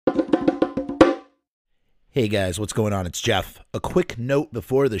Hey guys, what's going on? It's Jeff. A quick note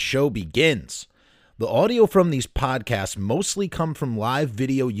before the show begins. The audio from these podcasts mostly come from live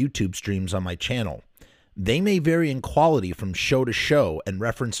video YouTube streams on my channel. They may vary in quality from show to show and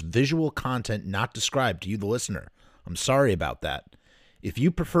reference visual content not described to you, the listener. I'm sorry about that. If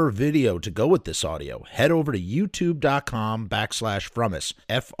you prefer video to go with this audio, head over to youtube.com/Frumess, Frumess,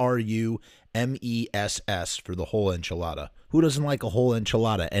 for the whole enchilada. Who doesn't like a whole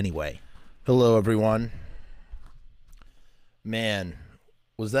enchilada anyway? Hello, everyone. Man,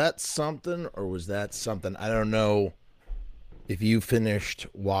 was that something or was that something? I don't know if you finished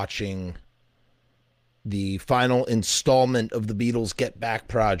watching the final installment of the Beatles Get Back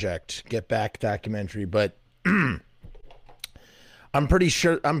project, Get Back documentary, but I'm pretty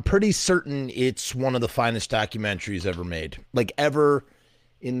certain it's one of the finest documentaries ever made. Like ever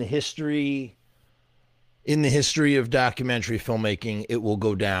in the history of documentary filmmaking, it will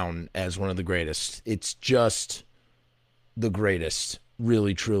go down as one of the greatest. It's just the greatest,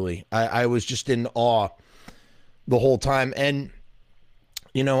 really, truly. I was just in awe the whole time. And,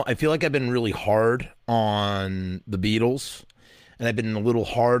 you know, I feel like I've been really hard on the Beatles, and I've been a little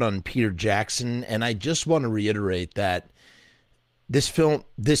hard on Peter Jackson. And I just want to reiterate that this film,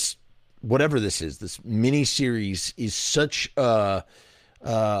 whatever this is, this miniseries is such a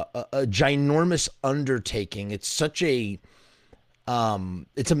ginormous undertaking. It's such a,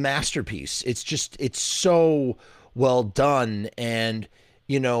 it's a masterpiece. It's so well done. And,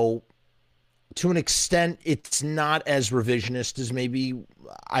 you know, to an extent, it's not as revisionist as maybe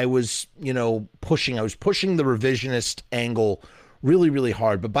I was, pushing. I was pushing the revisionist angle really, really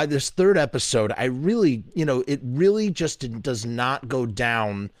hard. But by this third episode, I really, it really just does not go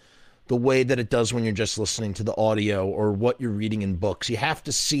down the way that it does when you're just listening to the audio or what you're reading in books. You have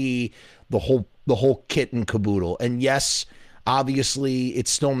to see the whole kit and caboodle. And yes, obviously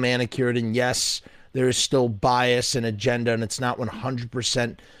it's still manicured, and yes, there is still bias and agenda, and it's not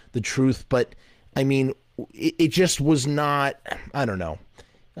 100% the truth. But I mean, it just was not, I don't know.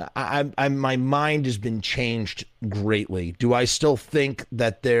 My mind has been changed greatly. Do I still think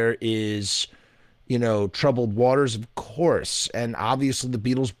that there is, troubled waters? Of course. And obviously the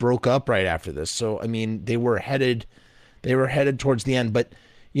Beatles broke up right after this. So, I mean, they were headed towards the end. But,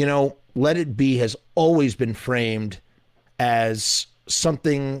 Let It Be has always been framed as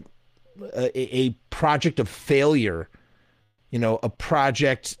something, a project of failure, a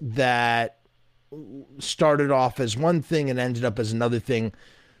project that started off as one thing and ended up as another thing,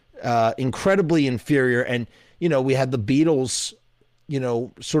 incredibly inferior. And, we had the Beatles,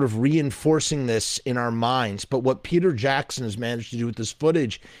 sort of reinforcing this in our minds. But what Peter Jackson has managed to do with this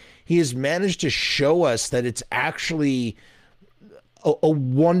footage, he has managed to show us that it's actually a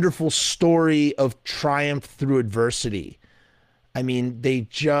wonderful story of triumph through adversity. I mean, they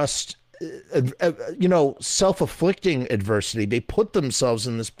just, self-afflicting adversity. They put themselves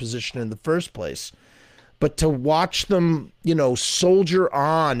in this position in the first place. But to watch them, soldier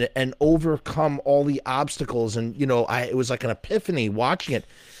on and overcome all the obstacles. And, it was like an epiphany watching it,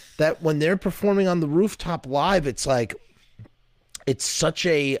 that when they're performing on the rooftop live, it's like, it's such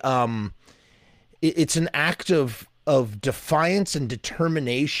a, it's an act of defiance and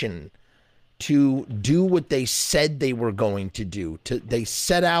determination to do what they said they were going to do. They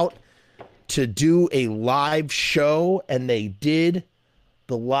set out to do a live show, and they did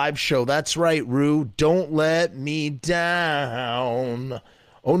the live show. That's right, Rue. Don't let me down.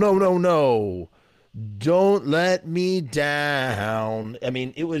 Oh, no, no, no. Don't let me down. I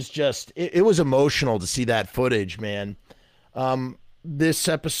mean, it was just, it was emotional to see that footage, man. This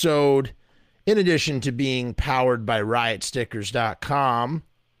episode, in addition to being powered by riotstickers.com,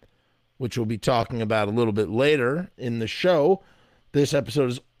 which we'll be talking about a little bit later in the show, this episode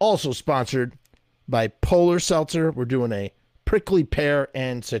is also sponsored by Polar Seltzer. We're doing a prickly pear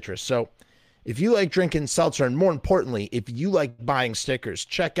and citrus. So if you like drinking seltzer, and more importantly, if you like buying stickers,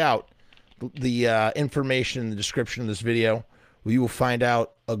 check out the information in the description of this video, where you will find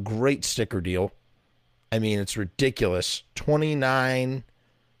out a great sticker deal. I mean, it's ridiculous.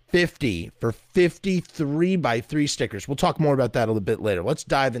 $29.50 for 53 by 3 stickers. We'll talk more about that a little bit later. Let's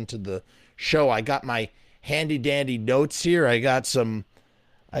dive into the show. I got my handy dandy notes here. I got some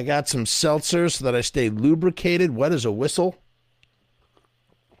seltzer so that I stay lubricated, wet as a whistle.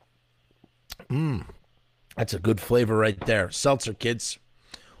 That's a good flavor right there. Seltzer, kids.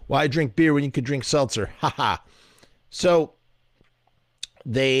 Why drink beer when you could drink seltzer? Haha. So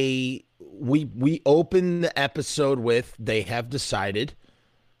we open the episode with, they have decided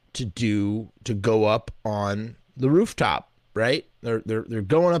to go up on the rooftop, right? They're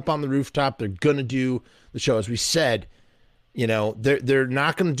going up on the rooftop. They're going to do the show. As we said, You know, they're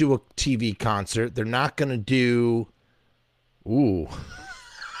not going to do a TV concert. They're not going to do. Ooh,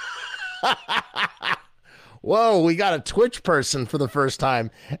 whoa! We got a Twitch person for the first time.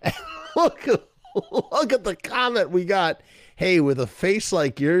 look, look at the comment we got. Hey, with a face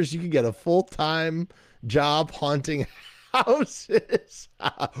like yours, you can get a full-time job haunting houses.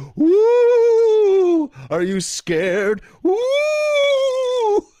 Woo! Are you scared? Woo!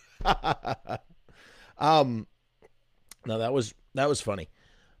 um, no, that was funny.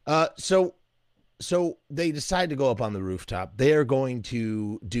 So they decide to go up on the rooftop. They are going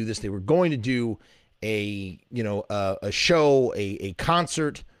to do this. They were going to do a show, a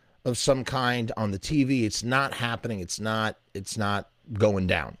concert of some kind on the TV. It's not happening. It's not going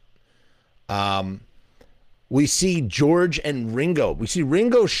down. Um, we see George and Ringo. We see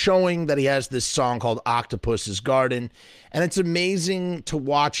Ringo showing that he has this song called Octopus's Garden. And it's amazing to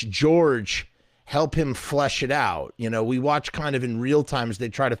watch George help him flesh it out. You know, we watch kind of in real time as they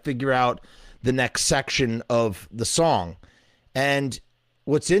try to figure out the next section of the song. And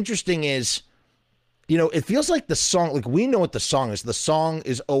what's interesting is, it feels like the song, like we know what the song is. The song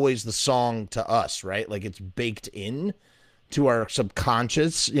is always the song to us, right? Like it's baked in to our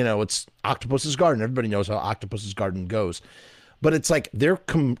subconscious. It's Octopus's Garden. Everybody knows how Octopus's Garden goes. But it's like they're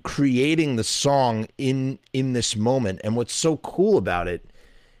creating the song in this moment. And what's so cool about it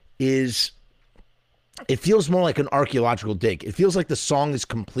is it feels more like an archaeological dig. It feels like the song is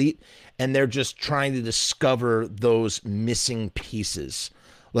complete and they're just trying to discover those missing pieces.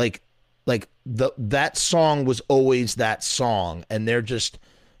 Like that song was always that song, and they're just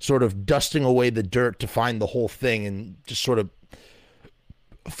sort of dusting away the dirt to find the whole thing and just sort of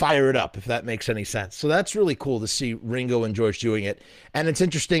fire it up, if that makes any sense. So that's really cool to see Ringo and George doing it. And it's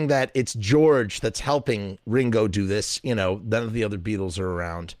interesting that it's George that's helping Ringo do this. None of the other Beatles are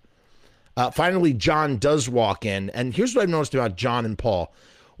around. Finally, John does walk in, and here's what I've noticed about John and Paul.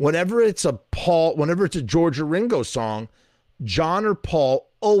 Whenever it's a George or Ringo song, John or Paul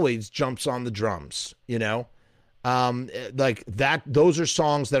always jumps on the drums, like that. Those are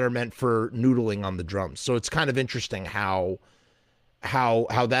songs that are meant for noodling on the drums. So it's kind of interesting how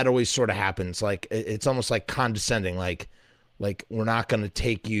that always sort of happens. Like it's almost like condescending, like we're not going to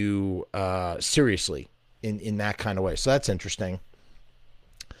take you seriously in that kind of way. So that's interesting.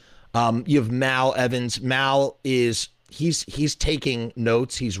 You have Mal Evans. Mal he's taking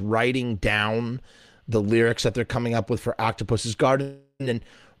notes. He's writing down the lyrics that they're coming up with for Octopus's Garden. And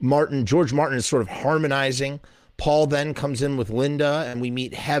George Martin is sort of harmonizing. Paul then comes in with Linda, and we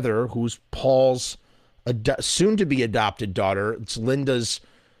meet Heather, who's Paul's soon-to-be adopted daughter. It's Linda's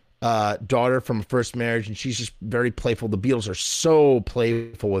daughter from a first marriage, and she's just very playful. The Beatles are so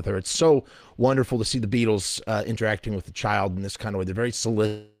playful with her. It's so wonderful to see the Beatles interacting with the child in this kind of way. They're very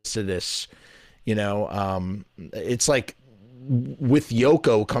solicitous. It's like with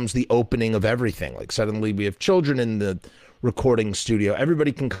Yoko comes the opening of everything. Like suddenly we have children in the recording studio.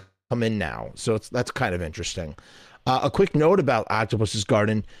 Everybody can come in now. So that's kind of interesting. A quick note about Octopus's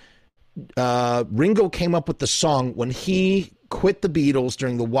Garden. Ringo came up with the song when he quit the Beatles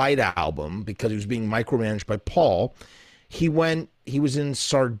during the White Album because he was being micromanaged by Paul. He was in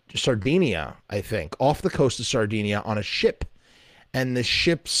Sardinia, I think, off the coast of Sardinia on a ship. And the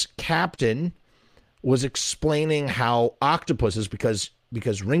ship's captain was explaining how octopuses, because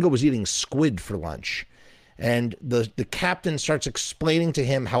Ringo was eating squid for lunch. And the captain starts explaining to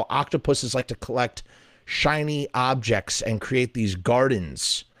him how octopuses like to collect shiny objects and create these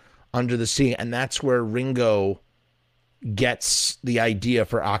gardens under the sea. And that's where Ringo gets the idea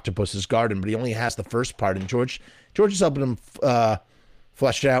for Octopus's Garden, but he only has the first part. And George is helping him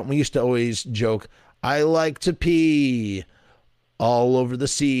flesh it out. And we used to always joke, I like to pee all over the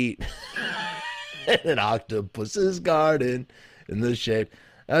seat. An octopus's garden in the shade.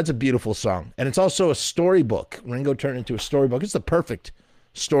 That's a beautiful song. And it's also a storybook. Ringo turned into a storybook. It's the perfect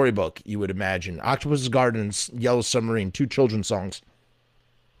storybook, you would imagine. Octopus's Garden, Yellow Submarine, two children's songs.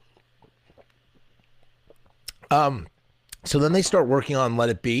 So then they start working on Let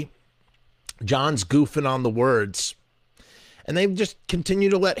It Be. John's goofing on the words. And they just continue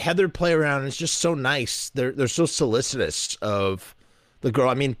to let Heather play around. It's just so nice. They're so solicitous of the girl.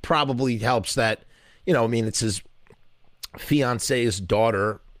 I mean, probably helps that, it's his fiance's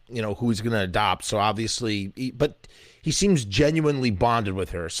daughter, who he's going to adopt. So obviously, but he seems genuinely bonded with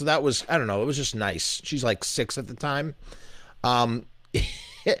her. So that was, I don't know, it was just nice. She's like 6 at the time. What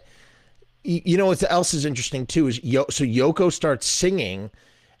else is interesting too is so Yoko starts singing,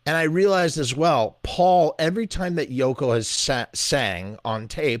 and I realized as well, Paul, every time that Yoko has sang on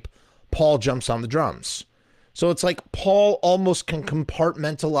tape, Paul jumps on the drums. So it's like Paul almost can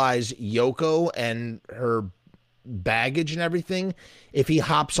compartmentalize Yoko and her baggage and everything if he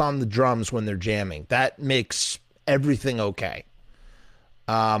hops on the drums when they're jamming. That makes everything okay.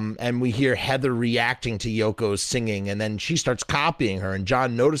 And we hear Heather reacting to Yoko's singing, and then she starts copying her, and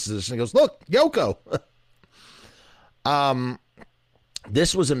John notices this and he goes, "Look, Yoko."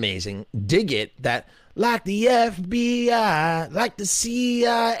 This was amazing. Dig it, that like the FBI, like the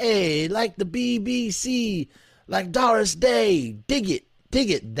CIA, like the BBC, like Doris Day. Dig it,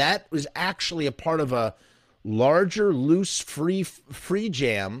 dig it. That was actually a part of a larger, loose, free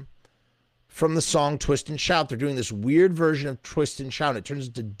jam from the song Twist and Shout. They're doing this weird version of Twist and Shout. It turns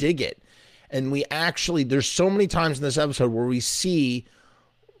into Dig It. And we actually, there's so many times in this episode where we see,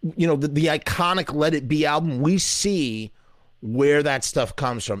 you know, the iconic Let It Be album. We see where that stuff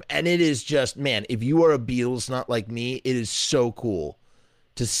comes from. And it is just, man, if you are a Beatles nut like me, it is so cool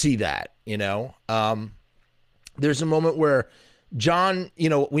to see that, you know? There's a moment where John, you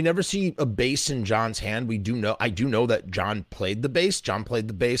know, we never see a bass in John's hand. I do know that John played the bass. John played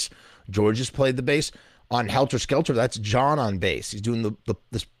the bass. George has played the bass. On Helter Skelter, that's John on bass. He's doing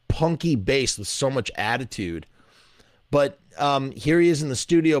this punky bass with so much attitude. But here he is in the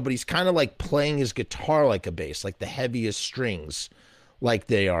studio, but he's kind of like playing his guitar like a bass, like the heaviest strings, like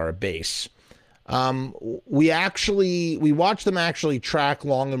they are a bass. We watch them actually track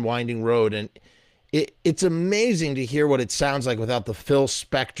Long and Winding Road, and it's amazing to hear what it sounds like without the Phil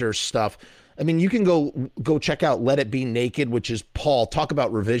Spector stuff. I mean, you can go check out Let It Be Naked, which is Paul. Talk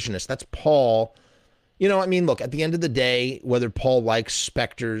about revisionist. That's Paul. You know, I mean, look, at the end of the day, whether Paul likes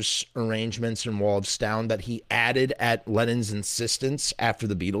Spector's arrangements in Wall of Sound that he added at Lennon's insistence after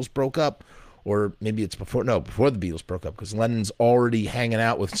the Beatles broke up, or maybe it's before the Beatles broke up, because Lennon's already hanging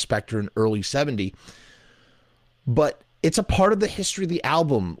out with Spector in early 70. But it's a part of the history of the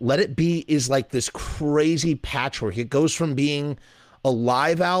album. Let It Be is like this crazy patchwork. It goes from being a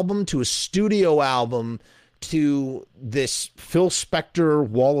live album to a studio album to this Phil Spector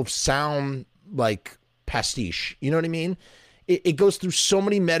Wall of Sound, like, pastiche. You know what I mean? It goes through so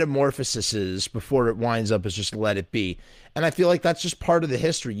many metamorphoses before it winds up as just Let It Be. And I feel like that's just part of the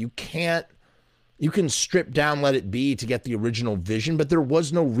history. You can strip down Let It Be to get the original vision, but there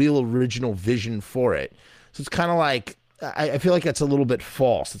was no real original vision for it. So it's kind of like, I feel like that's a little bit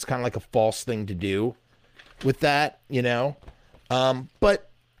false. It's kind of like a false thing to do with that, you know? But,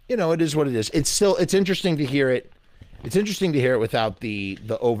 you know, it is what it is. It's interesting to hear it. It's interesting to hear it without the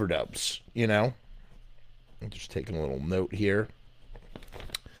overdubs, you know? I'm just taking a little note here.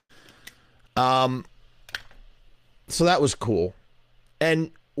 So that was cool.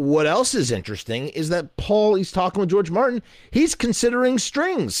 And what else is interesting is that Paul, he's talking with George Martin. He's considering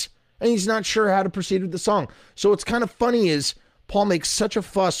strings, and he's not sure how to proceed with the song. So what's kind of funny is Paul makes such a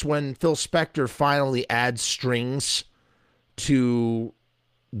fuss when Phil Spector finally adds strings to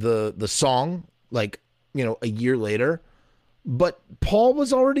the song, like, you know, a year later. But Paul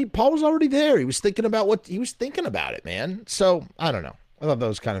was already there. He was thinking about it, man. So I don't know. I thought that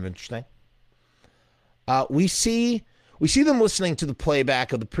was kind of interesting. We see them listening to the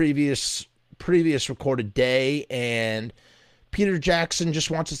playback of the previous recorded day, and Peter Jackson just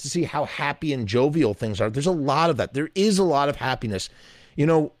wants us to see how happy and jovial things are. There's a lot of that. There is a lot of happiness. You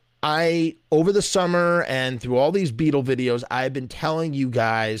know, over the summer and through all these Beatle videos, I've been telling you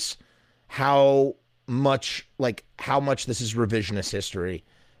guys how much this is revisionist history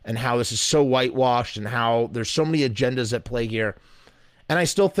and how this is so whitewashed and how there's so many agendas at play here. And I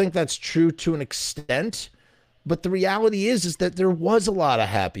still think that's true to an extent. But the reality is that there was a lot of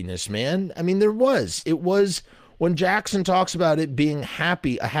happiness, man. I mean, there was. It was, when Jackson talks about it being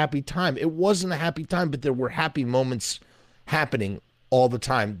happy, a happy time. It wasn't a happy time, but there were happy moments happening all the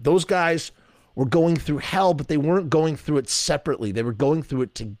time. Those guys were going through hell, but they weren't going through it separately. They were going through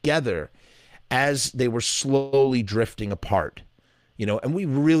it together as they were slowly drifting apart, you know, and we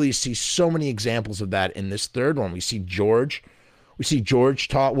really see so many examples of that in this third one. We see George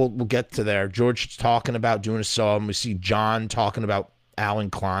talk. We'll get to there. George talking about doing a song. We see John talking about Alan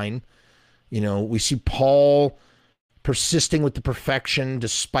Klein. You know, we see Paul persisting with the perfection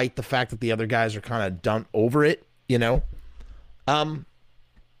despite the fact that the other guys are kind of done over it, you know.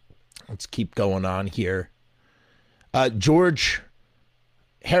 Let's keep going on here. George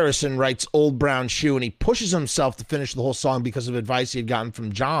Harrison writes Old Brown Shoe, and he pushes himself to finish the whole song because of advice he had gotten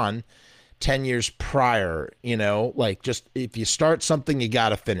from John 10 years prior. You know, like, just if you start something, you got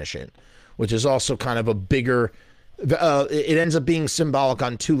to finish it, which is also kind of a bigger, it ends up being symbolic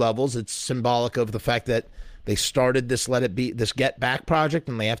on two levels. It's symbolic of the fact that they started this this Get Back project,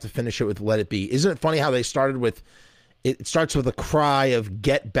 and they have to finish it with Let It Be. Isn't it funny how they started with, it starts with a cry of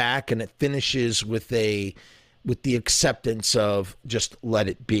Get Back, and it finishes with the acceptance of just Let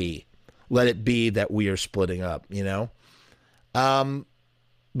It Be. let it be that we are splitting up, you know?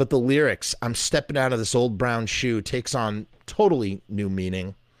 But the lyrics, I'm stepping out of this old brown shoe, takes on totally new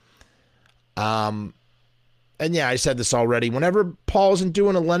meaning. And yeah, I said this already. Whenever Paul isn't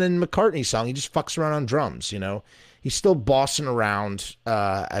doing a Lennon McCartney song, he just fucks around on drums, you know? He's still bossing around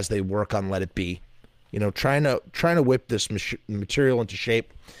as they work on Let It Be, you know, trying to whip this material into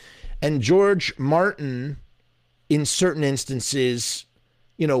shape. And George Martin, in certain instances,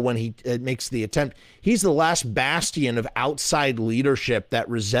 you know, when he makes the attempt, he's the last bastion of outside leadership that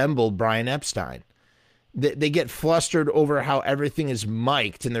resembled Brian Epstein. They get flustered over how everything is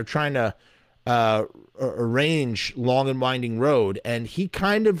mic'd, and they're trying to arrange Long and Winding Road, and he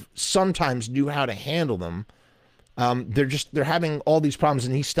kind of sometimes knew how to handle them. They're having all these problems,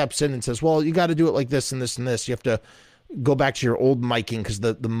 and he steps in and says, well, you got to do it like this and this and this. You have to go back to your old miking because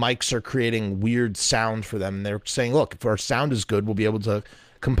the mics are creating weird sound for them. And they're saying, look, if our sound is good, we'll be able to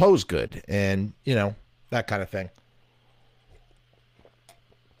compose good, and, you know, that kind of thing.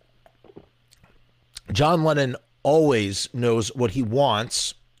 John Lennon always knows what he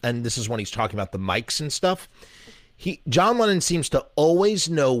wants, and this is when he's talking about the mics and stuff. John Lennon seems to always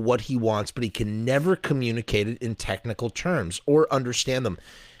know what he wants, but he can never communicate it in technical terms or understand them.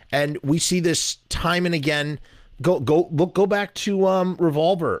 And we see this time and again. Go back to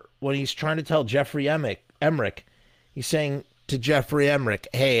Revolver when he's trying to tell Jeffrey Emmerich. He's saying to Jeffrey Emmerich,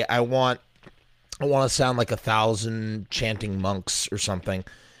 "Hey, I want to sound like 1,000 chanting monks or something."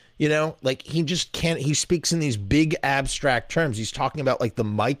 You know, like he just can't. He speaks in these big abstract terms. He's talking about like the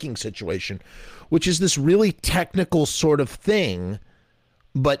miking situation, which is this really technical sort of thing,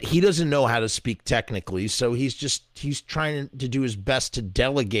 but he doesn't know how to speak technically. So he's trying to do his best to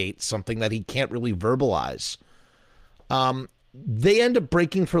delegate something that he can't really verbalize. They end up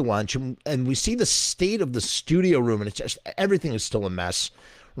breaking for lunch, and we see the state of the studio room, and it's just everything is still a mess.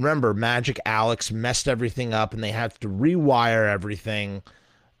 Remember, Magic Alex messed everything up, and they have to rewire everything.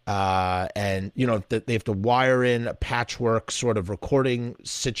 And you know that they have to wire in a patchwork sort of recording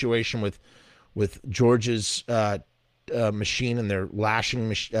situation with George's machine, and they're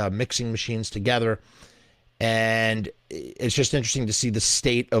lashing mixing machines together. And it's just interesting to see the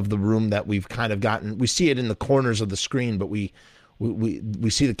state of the room that we've kind of gotten. We see it in the corners of the screen, but we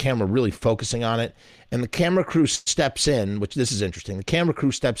see the camera really focusing on it. And the camera crew steps in, which this is interesting. The camera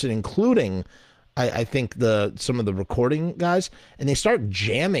crew steps in, including I think some of the recording guys, and they start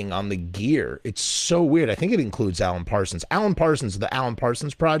jamming on the gear. It's so weird. I think it includes Alan Parsons. Alan Parsons, the Alan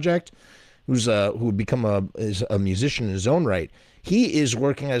Parsons Project, who would become a musician in his own right. He is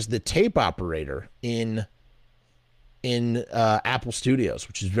working as the tape operator in Apple Studios,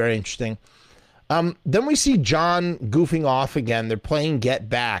 which is very interesting. Then we see John goofing off again. They're playing Get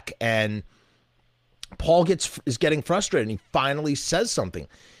Back, and Paul is getting frustrated, and he finally says something.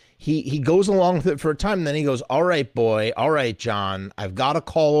 He goes along with it for a time, and then he goes, all right, boy, all right, John, I've got a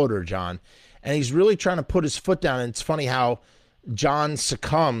call order, John. And he's really trying to put his foot down, and it's funny how John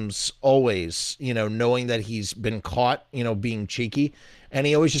succumbs always, you know, knowing that he's been caught, you know, being cheeky, and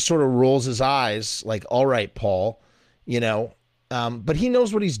he always just sort of rolls his eyes like, all right, Paul, you know, but he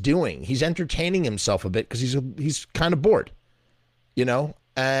knows what he's doing. He's entertaining himself a bit because he's kind of bored, you know,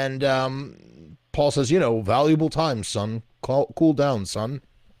 and Paul says, you know, valuable time, son, cool down, son.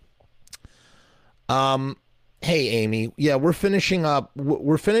 Hey, Amy, yeah, we're finishing up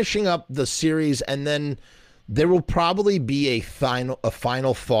the series, and then there will probably be a final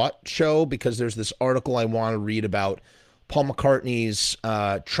thought show, because there's this article I want to read about Paul McCartney's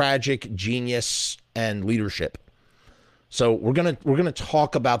tragic genius and leadership. So we're gonna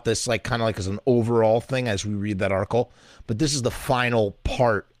talk about this like kind of like as an overall thing as we read that article, but this is the final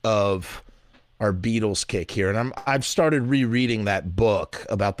part of our Beatles kick here, and I've started rereading that book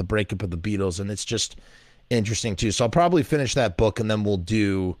about the breakup of the Beatles, and it's just interesting too. So I'll probably finish that book, and then we'll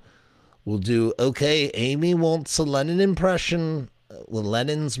do okay, Amy wants a Lennon impression. Well,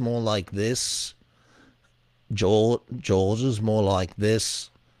 Lennon's more like this. George is more like this.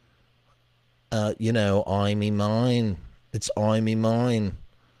 You know, I me mine. It's I me mine.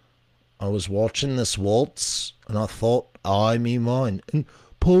 I was watching this waltz, and I thought, I me mine. And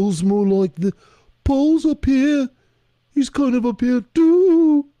Paul's more like the Paul's up here. He's kind of up here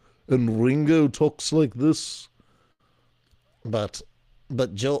too. And Ringo talks like this. But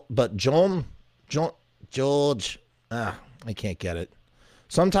George, I can't get it.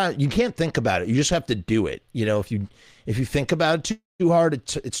 Sometimes you can't think about it. You just have to do it. You know, if you think about it too hard,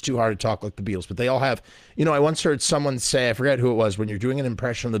 it's too hard to talk like the Beatles. But they all have, you know, I once heard someone say, I forget who it was, when you're doing an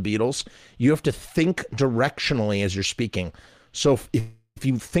impression of the Beatles, you have to think directionally as you're speaking. So if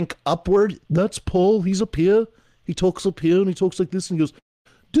you think upward, that's Paul. He's up here. He talks up here, and he talks like this, and he goes,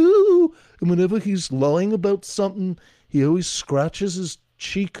 do. And whenever he's lying about something, he always scratches his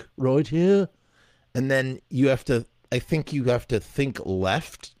cheek right here. And then I think you have to think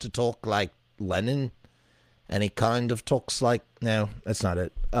left to talk like Lenin. And he kind of talks like, no, that's not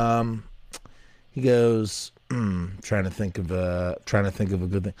it. He goes, trying to think of a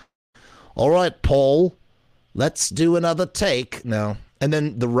good thing. All right, Paul, let's do another take. No. And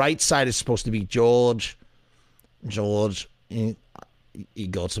then the right side is supposed to be George, you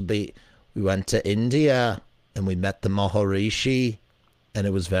got to be, we went to India and we met the Maharishi and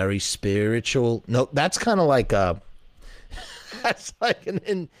it was very spiritual. No, that's kind of like that's like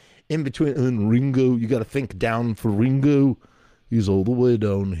an in between. And Ringo, you got to think down for Ringo. He's all the way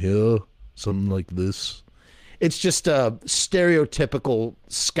down here. Something like this. It's just a stereotypical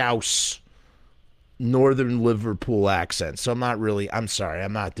Scouse Northern Liverpool accent. So I'm sorry,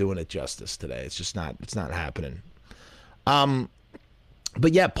 I'm not doing it justice today. It's not happening.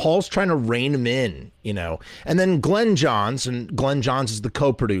 But yeah, Paul's trying to rein him in, and then Glenn Johns is the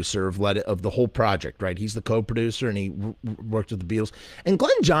co-producer of the whole project, right? He's the co-producer and he worked with the Beatles. And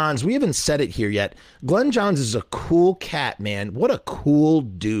Glenn Johns, we haven't said it here yet. Glenn Johns is a cool cat, man. What a cool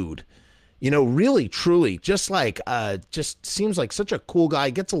dude. Really, truly, just seems like such a cool guy.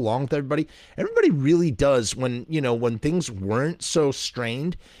 Gets along with everybody. Everybody really does when things weren't so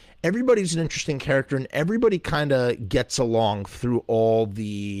strained. Everybody's an interesting character and everybody kind of gets along through all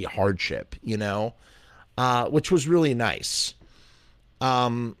the hardship, which was really nice.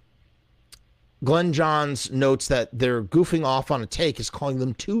 Glenn Johns notes that they're goofing off on a take is costing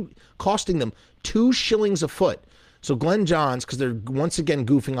them 2 shillings a foot. So Glenn Johns, because they're once again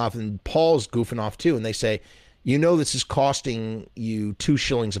goofing off and Paul's goofing off too. And they say, this is costing you 2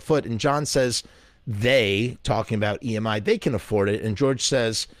 shillings a foot. And John says talking about EMI, they can afford it. And George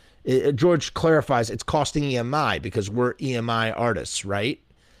clarifies it's costing EMI because we're EMI artists, right?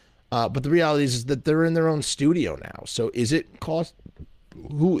 But the reality is that they're in their own studio now. So is it cost?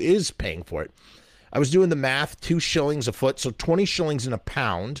 Who is paying for it? I was doing the math, 2 shillings a foot. So 20 shillings in a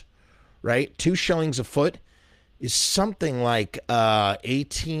pound, right? 2 shillings a foot is something like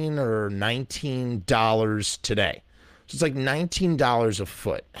 $18 or $19 today. So it's like $19 a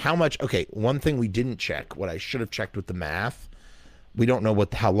foot. How much? Okay, one thing we didn't check, what I should have checked with the math, we don't know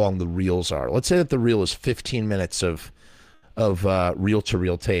how long the reels are. Let's say that the reel is 15 minutes of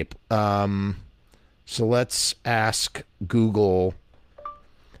reel-to-reel tape. So let's ask Google,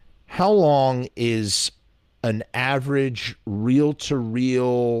 how long is an average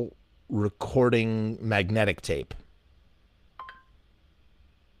reel-to-reel recording magnetic tape?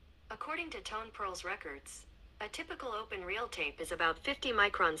 According to Tone Pearls Records, a typical open reel tape is about 50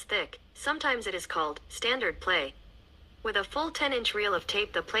 microns thick. Sometimes it is called standard play. With a full 10-inch reel of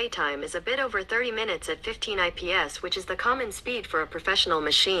tape, the play time is a bit over 30 minutes at 15 IPS, which is the common speed for a professional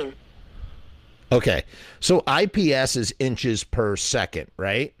machine. Okay, so IPS is inches per second,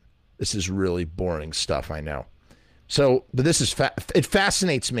 right? This is really boring stuff, I know. So, but this is it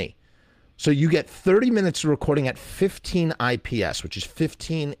fascinates me. So you get 30 minutes of recording at 15 IPS, which is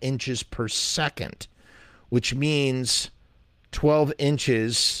 15 inches per second, which means 12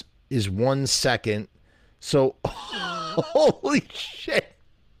 inches is 1 second. So, holy shit.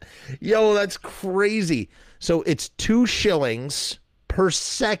 Yo, that's crazy. So it's 2 shillings per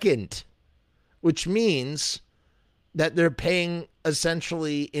second, which means that they're paying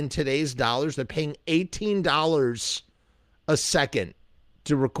essentially in today's dollars, they're paying $18 a second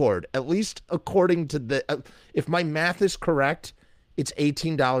to record, at least according to if my math is correct, it's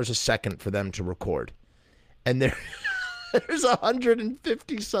 $18 a second for them to record. And there's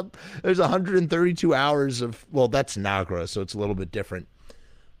 132 hours of, well, that's Nagra, so it's a little bit different.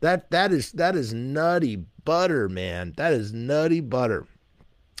 That is nutty butter, man. That is nutty butter.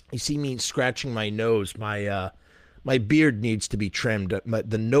 You see me scratching my nose. My beard needs to be trimmed.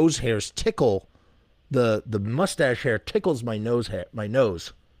 The nose hairs tickle. The mustache hair tickles my nose hair. My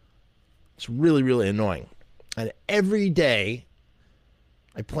nose. It's really, really annoying. And every day,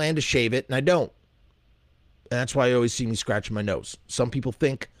 I plan to shave it, and I don't. And that's why you always see me scratching my nose. Some people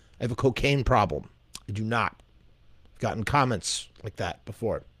think I have a cocaine problem. I do not. I've gotten comments like that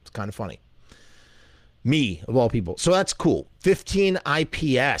before. It's kind of funny. Me, of all people. So that's cool. 15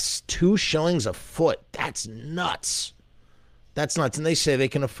 IPS, 2 shillings a foot. That's nuts. That's nuts. And they say they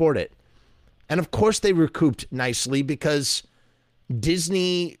can afford it. And of course they recouped nicely because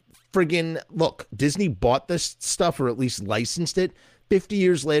Disney Disney bought this stuff or at least licensed it. 50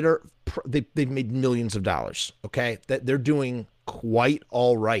 years later, they've made millions of dollars. Okay, they're doing quite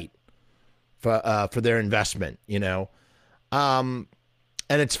all right for their investment. And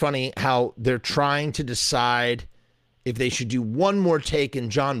it's funny how they're trying to decide if they should do one more take,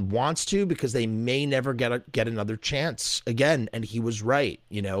 and John wants to because they may never get another chance again. And he was right.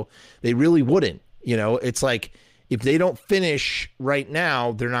 They really wouldn't. It's like if they don't finish right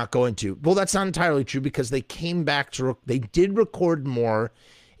now, they're not going to. Well, that's not entirely true because they came back they did record more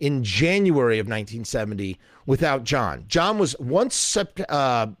in January of 1970 without John. John was once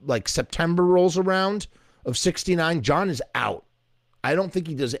September rolls around of 69, John is out. I don't think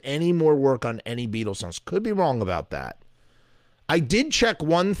he does any more work on any Beatles songs. Could be wrong about that. I did check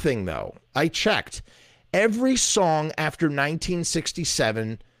one thing, though. I checked. Every song after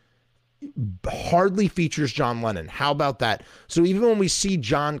 1967 hardly features John Lennon. How about that? So even when we see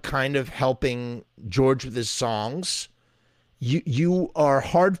John kind of helping George with his songs, you are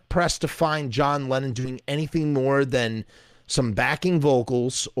hard-pressed to find John Lennon doing anything more than some backing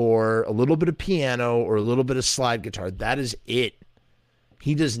vocals or a little bit of piano or a little bit of slide guitar. That is it.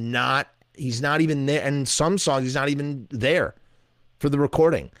 He's not even there. And some songs, he's not even there for the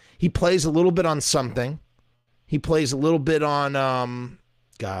recording. He plays a little bit on something. He plays a little bit on,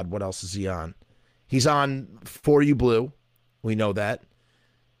 God, what else is he on? He's on For You Blue. We know that.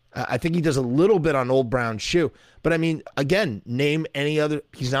 I think he does a little bit on Old Brown Shoe. But I mean, again, name any other.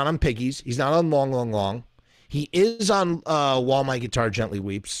 He's not on Piggies. He's not on Long, Long, Long. He is on While My Guitar Gently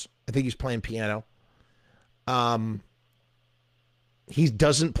Weeps. I think he's playing piano. He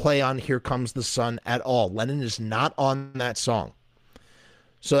doesn't play on Here Comes the Sun at all. Lennon is not on that song.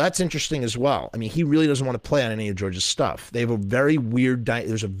 So that's interesting as well. I mean, he really doesn't want to play on any of George's stuff. They have a very weird,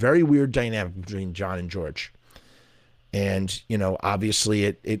 there's a very weird dynamic between John and George. And, obviously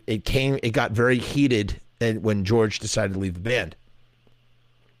it got very heated when George decided to leave the band.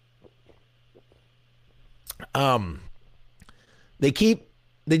 They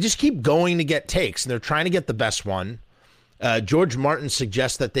just keep going to get takes, and they're trying to get the best one. George Martin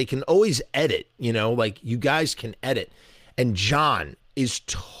suggests that they can always edit, like you guys can edit. And John is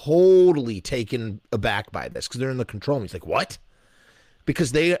totally taken aback by this because they're in the control room. He's like, what?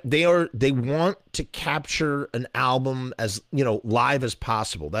 Because they want to capture an album as, live as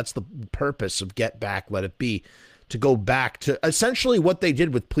possible. That's the purpose of Get Back, Let It Be, to go back to essentially what they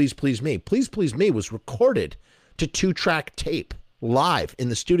did with Please Please Me. Please Please Me was recorded to 2-track tape live in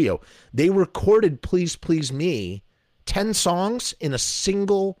the studio. They recorded Please Please Me 10 songs in a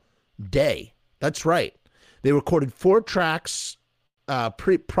single day. That's right. They recorded 4 tracks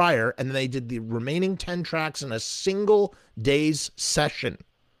prior, and then they did the remaining 10 tracks in a single day's session.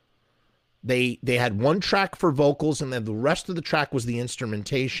 They had 1 track for vocals, and then the rest of the track was the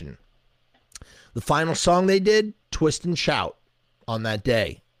instrumentation. The final song they did, Twist and Shout, on that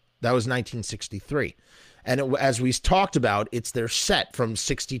day. That was 1963. And as we talked about, it's their set from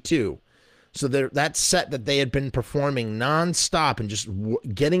 62. So that set that they had been performing nonstop and just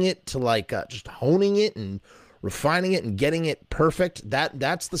getting it to just honing it and refining it and getting it perfect.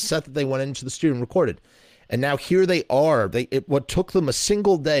 That's the set that they went into the studio and recorded. And now here they are. What took them a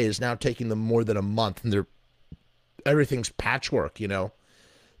single day is now taking them more than a month, and everything's patchwork.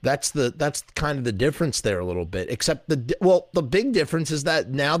 That's kind of the difference there a little bit. Except the big difference is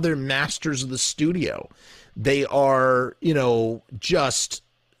that now they're masters of the studio. They are just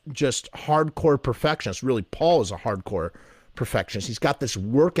hardcore perfectionists. Really, Paul is a hardcore perfectionist. He's got this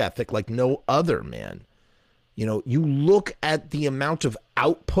work ethic like no other, man. You look at the amount of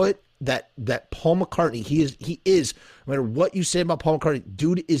output that Paul McCartney, he is, no matter what you say about Paul McCartney,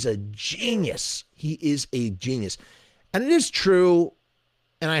 dude is a genius. He is a genius. And it is true,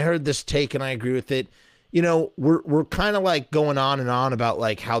 and I heard this take and I agree with it. We're kind of like going on and on about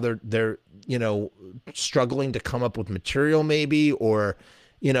like how they're struggling to come up with material maybe, or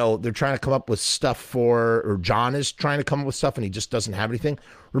they're trying to come up with stuff or John is trying to come up with stuff and he just doesn't have anything.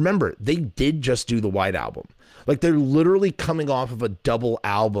 Remember, they did just do the White Album. Like, they're literally coming off of a double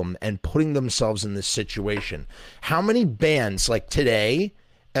album and putting themselves in this situation. How many bands like today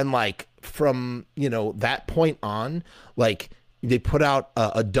and like from, that point on, like they put out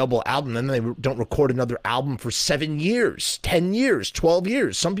a double album and then they don't record another album for 7 years, 10 years, 12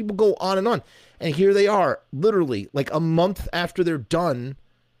 years. Some people go on. And here they are, literally like a month after they're done.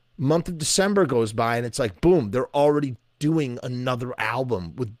 Month of December goes by and it's like, boom, they're already doing another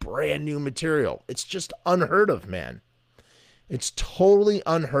album with brand new material. It's just unheard of, man. It's totally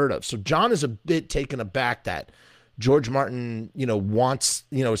unheard of. So John is a bit taken aback that George Martin, wants,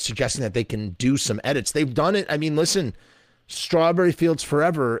 suggesting that they can do some edits. They've done it. I mean, listen, Strawberry Fields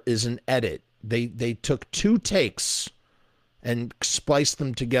Forever is an edit. They took 2 takes and spliced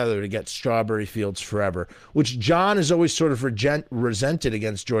them together to get Strawberry Fields Forever, which John has always sort of resented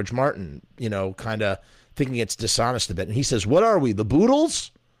against George Martin, kind of thinking it's dishonest a bit. And he says, what are we, the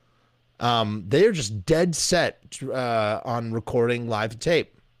Boodles? They're just dead set on recording live to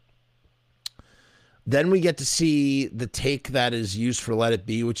tape. Then we get to see the take that is used for Let It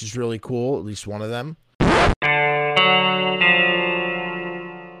Be, which is really cool, at least one of them.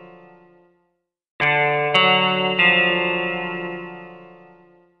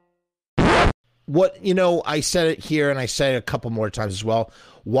 What, I said it here and I said it a couple more times as well.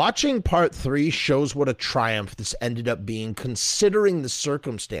 Watching part 3 shows what a triumph this ended up being, considering the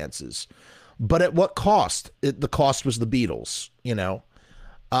circumstances. But at what cost? The cost was the Beatles,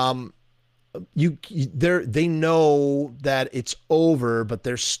 they know that it's over, but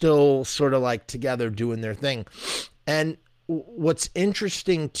they're still sort of like together doing their thing. And what's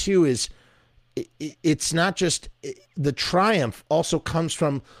interesting too is it's not just the triumph also comes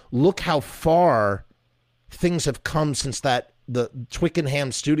from, look how far things have come since the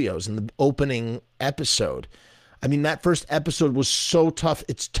Twickenham Studios and the opening episode. I mean, that first episode was so tough.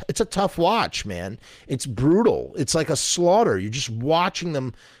 It's a tough watch, man. It's brutal. It's like a slaughter. You're just watching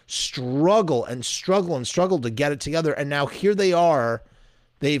them struggle and struggle and struggle to get it together. And now here they are.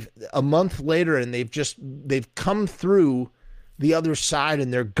 They've a month later and they've come through the other side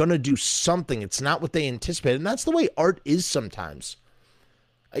and they're going to do something. It's not what they anticipated. And that's the way art is sometimes.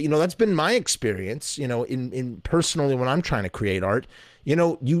 That's been my experience, in personally when I'm trying to create art.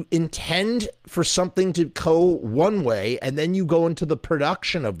 You intend for something to go one way and then you go into the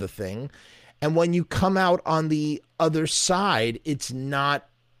production of the thing. And when you come out on the other side, it's not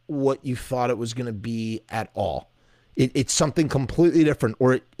what you thought it was going to be at all. It's something completely different,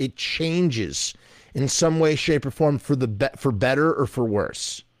 or it changes in some way, shape, or form for better or for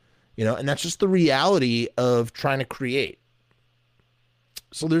worse. And that's just the reality of trying to create.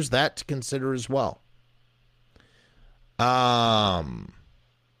 So there's that to consider as well.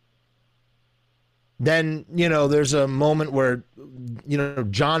 Then, there's a moment where,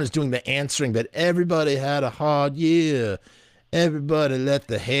 John is doing the answering that everybody had a hard year. Everybody let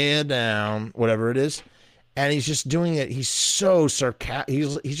the hair down, whatever it is. And he's just doing it. He's so sarcastic.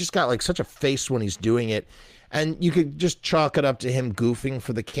 He's just got like such a face when he's doing it. And you could just chalk it up to him goofing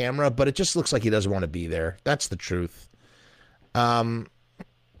for the camera, but it just looks like he doesn't want to be there. That's the truth.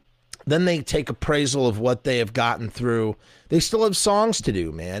 Then they take appraisal of what they have gotten through. They still have songs to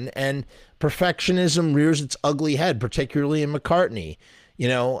do, man. And perfectionism rears its ugly head, particularly in McCartney.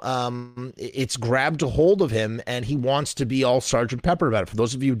 It's grabbed a hold of him and he wants to be all Sgt. Pepper about it. For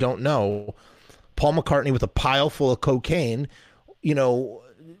those of you who don't know, Paul McCartney, with a pile full of cocaine,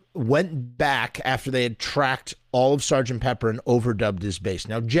 went back after they had tracked all of Sgt. Pepper and overdubbed his bass.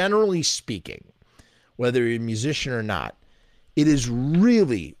 Now, generally speaking, whether you're a musician or not, it is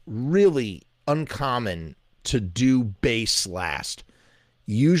really, really uncommon to do bass last.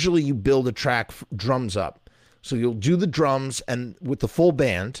 Usually you build a track drums up. So you'll do the drums and with the full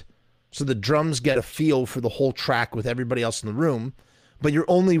band, so the drums get a feel for the whole track with everybody else in the room, but you're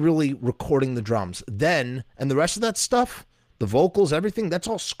only really recording the drums. Then, and the rest of that stuff, the vocals, everything, that's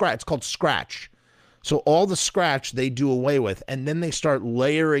all scratch. It's called scratch. So all the scratch they do away with, and then they start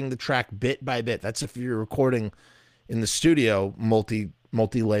layering the track bit by bit. That's if you're recording in the studio,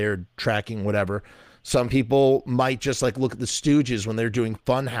 multi-layered tracking, whatever. Some people might just like look at the Stooges when they're doing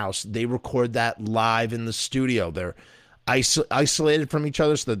Funhouse. They record that live in the studio. They're isolated from each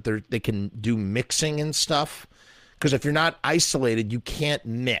other so that they can do mixing and stuff. Because if you're not isolated, you can't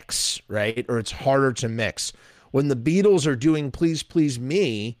mix, right? Or it's harder to mix. When the Beatles are doing Please Please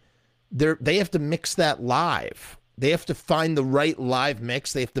Me, they have to mix that live. They have to find the right live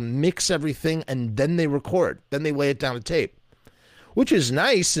mix. They have to mix everything, and then they record. Then they lay it down to tape, which is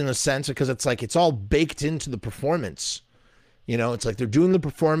nice in a sense because it's like it's all baked into the performance. It's like they're doing the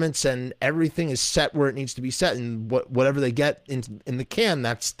performance, and everything is set where it needs to be set, and whatever they get in the can,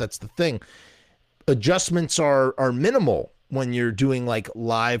 that's the thing. Adjustments are minimal when you're doing like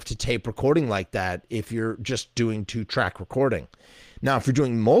live to tape recording like that. If you're just doing 2-track recording. Now, if you're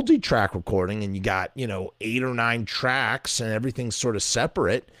doing multi-track recording and you got, 8 or 9 tracks and everything's sort of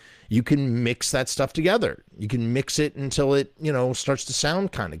separate, you can mix that stuff together. You can mix it until it, starts to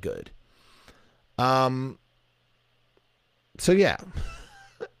sound kind of good. So yeah.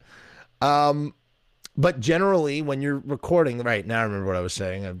 But generally when you're recording, right now I remember what I was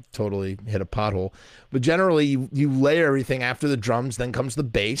saying. I totally hit a pothole. But generally you layer everything after the drums, then comes the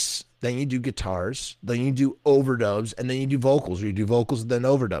bass, then you do guitars, then you do overdubs, and then you do vocals, or you do vocals and then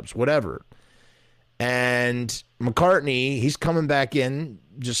overdubs, whatever. And McCartney, he's coming back in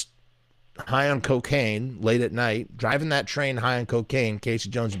just high on cocaine late at night, driving that train high on cocaine. Casey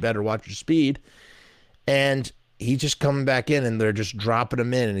Jones, you better watch your speed. And he's just coming back in and they're just dropping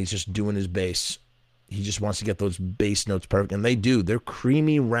him in and he's just doing his bass. He just wants to get those bass notes perfect, and they do. They're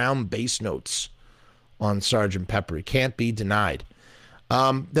creamy, round bass notes on Sgt. Pepper. It can't be denied.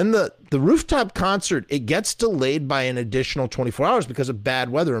 Then the rooftop concert, it gets delayed by an additional 24 hours because of bad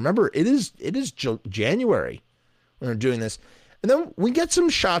weather. Remember, it is January when they're doing this. And then we get some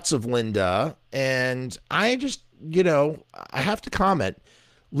shots of Linda, and I just, I have to comment.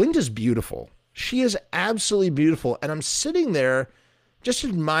 Linda's beautiful. She is absolutely beautiful. And I'm sitting there just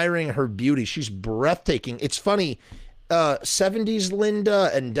admiring her beauty. She's breathtaking. It's funny, 70s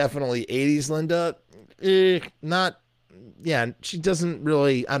Linda and definitely 80s Linda, she doesn't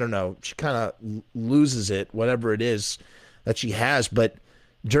really, I don't know, she kind of loses it, whatever it is that she has. But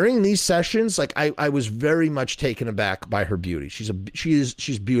during these sessions, like I was very much taken aback by her beauty.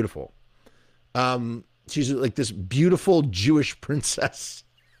 She's beautiful. She's like this beautiful Jewish princess.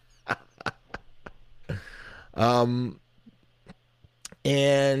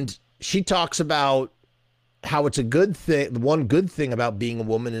 And she talks about how it's a good thing. The one good thing about being a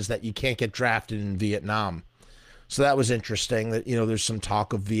woman is that you can't get drafted in Vietnam. So that was interesting that, there's some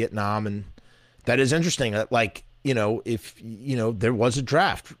talk of Vietnam, and that is interesting. Like, if, there was a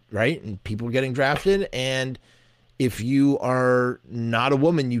draft, right? And people were getting drafted. And if you are not a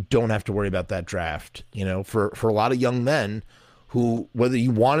woman, you don't have to worry about that draft, for a lot of young men who, whether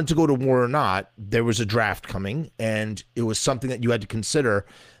you wanted to go to war or not, there was a draft coming, and it was something that you had to consider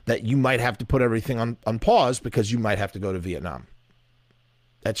that you might have to put everything on pause because you might have to go to Vietnam.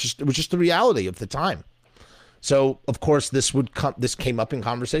 It was just the reality of the time. So, of course, this came up in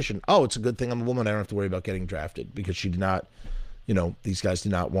conversation. Oh, it's a good thing I'm a woman. I don't have to worry about getting drafted because she did not, these guys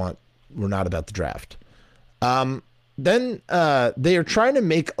were not about the draft. Then they are trying to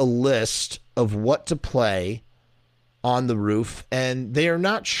make a list of what to play on the roof, and they are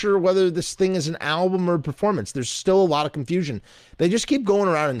not sure whether this thing is an album or a performance. There's still a lot of confusion. They just keep going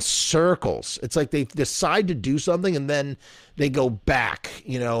around in circles. It's like they decide to do something and then they go back,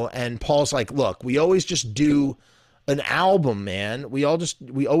 and Paul's like, look, we always just do an album, man. We always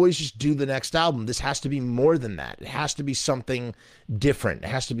just do the next album. This has to be more than that. It has to be something different. It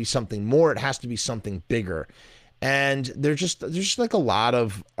has to be something more. It has to be something bigger. And there's just like a lot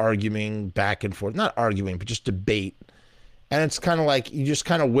of arguing back and forth, not arguing, but just debate. And it's kind of like, you just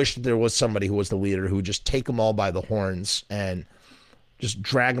kind of wish that there was somebody who was the leader who would just take them all by the horns and just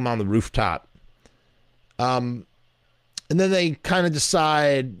drag them on the rooftop. And then they kind of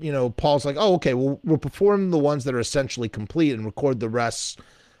decide, Paul's like, oh, okay, well, we'll perform the ones that are essentially complete and record the rest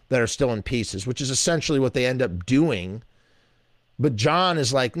that are still in pieces, which is essentially what they end up doing. But John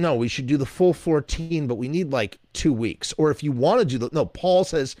is like, no, we should do the full 14, but we need like 2 weeks. Or if you want to do Paul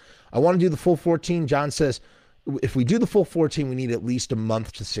says, I want to do the full 14. John says, if we do the full 14, we need at least a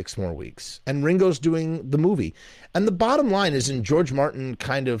month to 6 more weeks. And Ringo's doing the movie. And the bottom line is, and George Martin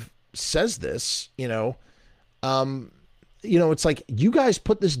kind of says this, it's like, you guys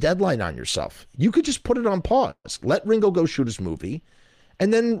put this deadline on yourself. You could just put it on pause. Let Ringo go shoot his movie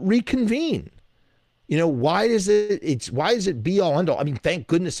and then reconvene. Why is it be all end all? I mean, thank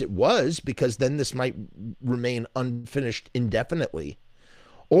goodness it was, because then this might remain unfinished indefinitely.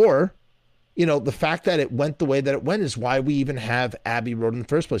 Or, the fact that it went the way that it went is why we even have Abbey Road in the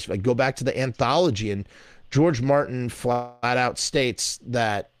first place. If I go back to the anthology, and George Martin flat out states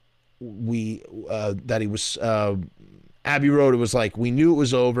that Abbey Road, it was like, we knew it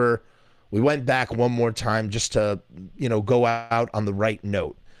was over. We went back one more time just to, go out on the right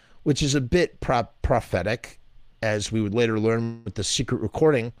note, which is a bit prophetic, as we would later learn with the secret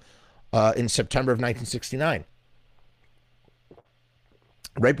recording in September of 1969.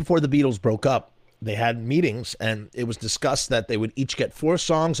 Right before the Beatles broke up, they had meetings, and it was discussed that they would each get 4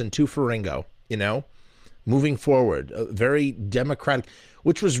 songs and 2 for Ringo, moving forward, very democratic,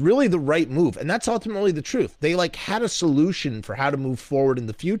 which was really the right move. And that's ultimately the truth. They had a solution for how to move forward in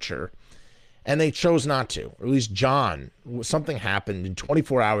the future, and they chose not to. Or at least John, something happened in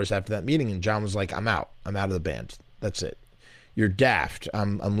 24 hours after that meeting, and John was like, I'm out of the band. That's it. You're daft.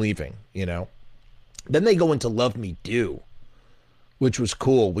 I'm leaving, Then they go into Love Me Do, which was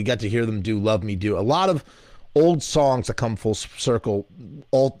cool. We got to hear them do Love Me Do. A lot of old songs that come full circle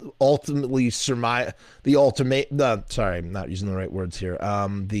ultimately surmise the ultimate. Sorry, I'm not using the right words here.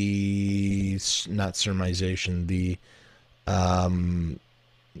 Not surmisation. The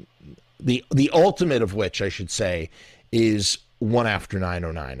ultimate of which, I should say, is One After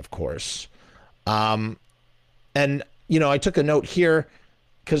 909, of course. And I took a note here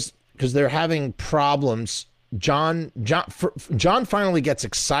because they're having problems. John finally gets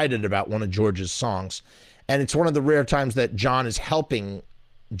excited about one of George's songs, and it's one of the rare times that John is helping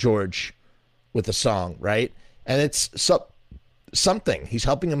George with a song, right? And it's something. He's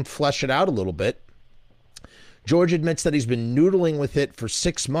helping him flesh it out a little bit. George admits that he's been noodling with it for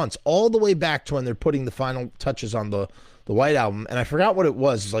 6 months, all the way back to when they're putting the final touches on the White Album. And I forgot what it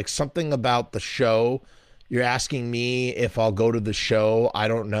was. It's like something about the show. You're asking me if I'll go to the show. I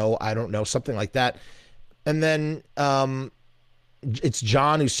don't know. Something like that. And then it's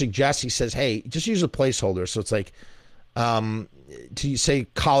John who suggests, he says, hey, just use a placeholder. So it's like, to say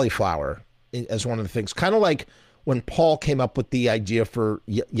cauliflower as one of the things, kind of like when Paul came up with the idea for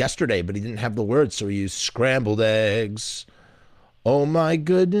yesterday, but he didn't have the words. So he used scrambled eggs. Oh my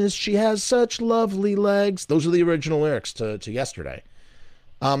goodness, she has such lovely legs. Those are the original lyrics to yesterday.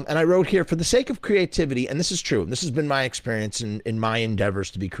 And I wrote here, for the sake of creativity, and this is true, and this has been my experience in my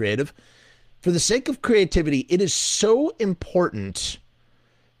endeavors to be creative. For the sake of creativity, it is so important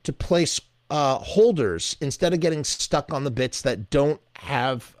to place holders instead of getting stuck on the bits that don't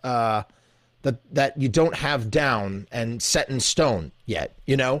have that you don't have down and set in stone yet,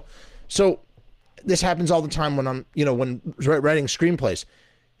 you know? So this happens all the time when I'm, when writing screenplays.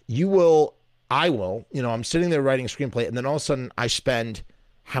 I'm sitting there writing a screenplay, and then all of a sudden I spend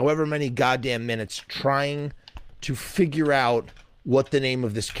however many goddamn minutes trying to figure out what the name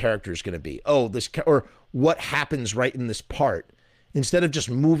of this character is going to be. Or what happens right in this part, instead of just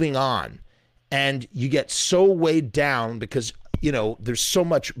moving on. And you get so weighed down because, there's so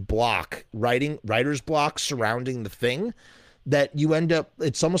much writer's block surrounding the thing that you end up,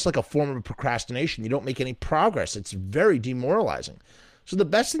 it's almost like a form of procrastination. You don't make any progress. It's very demoralizing. So the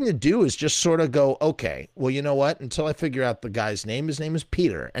best thing to do is just sort of go, okay, well, you know what? Until I figure out the guy's name, his name is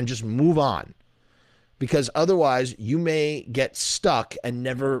Peter, and just move on. Because otherwise you may get stuck and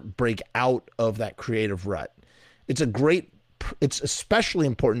never break out of that creative rut. It's especially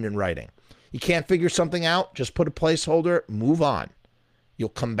important in writing. You can't figure something out, just put a placeholder, move on. You'll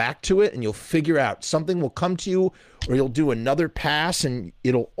come back to it and you'll figure out. Something will come to you, or you'll do another pass and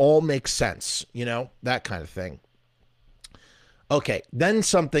it'll all make sense, that kind of thing. Okay, then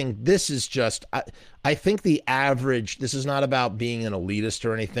this is just, I think the average, this is not about being an elitist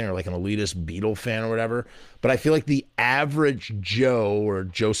or anything, or like an elitist Beatle fan or whatever, but I feel like the average Joe or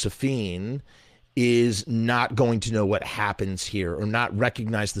Josephine is not going to know what happens here, or not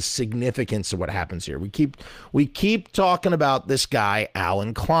recognize the significance of what happens here. We keep talking about this guy,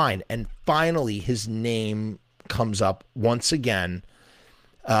 Alan Klein, and finally his name comes up once again,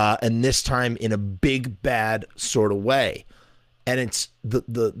 and this time in a big bad sort of way. And it's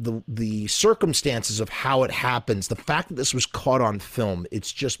the circumstances of how it happens, the fact that this was caught on film,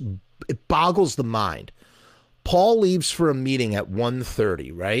 it boggles the mind. Paul leaves for a meeting at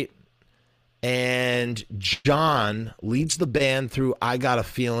 1:30, right? And John leads the band through I Got a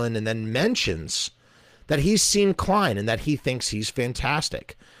Feeling, and then mentions that he's seen Klein and that he thinks he's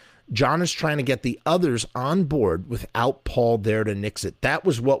fantastic. John is trying to get the others on board without Paul there to nix it. That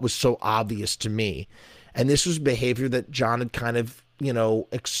was what was so obvious to me. And this was behavior that John had kind of,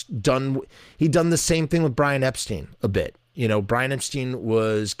 done. He'd done the same thing with Brian Epstein a bit. Brian Epstein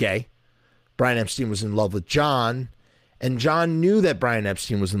was gay. Brian Epstein was in love with John. And John knew that Brian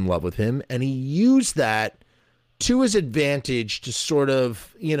Epstein was in love with him. And he used that to his advantage to sort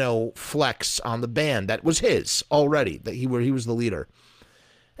of, flex on the band that was his already, where he was the leader.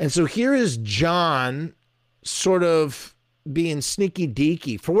 And so here is John sort of being sneaky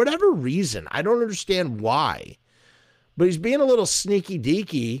deaky for whatever reason. I don't understand why, but he's being a little sneaky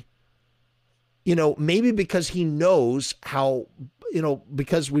deaky, maybe because he knows how,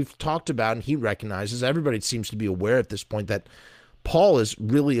 because we've talked about, and he recognizes, everybody seems to be aware at this point, that Paul has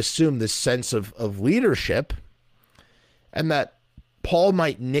really assumed this sense of leadership, and that Paul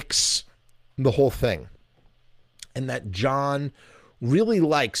might nix the whole thing, and that John really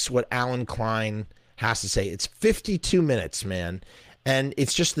likes what Alan Klein has to say. It's 52 minutes, man. And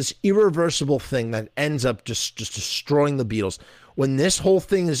it's just this irreversible thing that ends up just destroying the Beatles. When this whole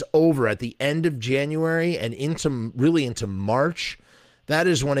thing is over at the end of January and into March, that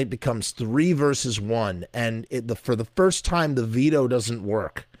is when it becomes 3 versus 1. And for the first time, the veto doesn't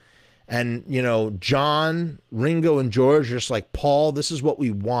work. And, John, Ringo, and George are just like, Paul, this is what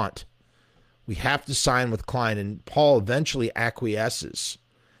we want. We have to sign with Klein. And Paul eventually acquiesces.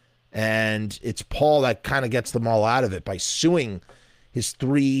 And it's Paul that kind of gets them all out of it by suing his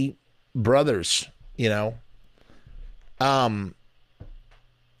 3 brothers,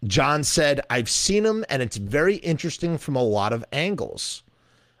 John said, I've seen him, and it's very interesting from a lot of angles.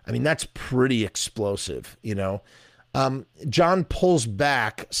 I mean, that's pretty explosive, John pulls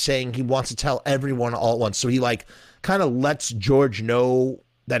back, saying he wants to tell everyone all at once. So he kind of lets George know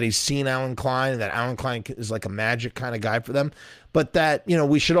that he's seen Alan Klein, and that Alan Klein is like a magic kind of guy for them, but that,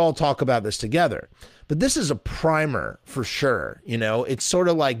 we should all talk about this together. But this is a primer for sure. It's sort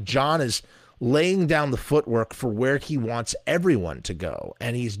of like John is laying down the footwork for where he wants everyone to go.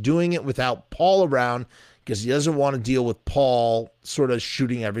 And he's doing it without Paul around because he doesn't want to deal with Paul sort of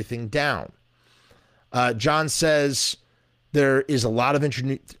shooting everything down. John says there is a lot of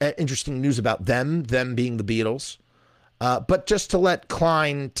interesting news about them being the Beatles. But just to let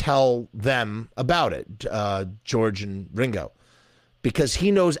Klein tell them about it, George and Ringo, because he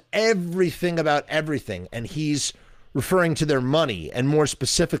knows everything about everything, and he's referring to their money and more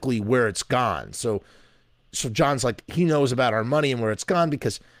specifically where it's gone. So John's like, he knows about our money and where it's gone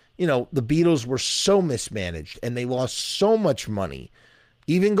because, you know, the Beatles were so mismanaged and they lost so much money,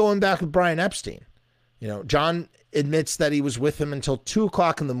 even going back with Brian Epstein. You know, John admits that he was with him until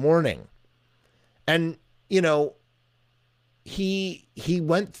 2:00 in the morning. And, you know, he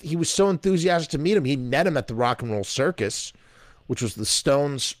was so enthusiastic to meet him. He met him at the Rock and Roll Circus, which was the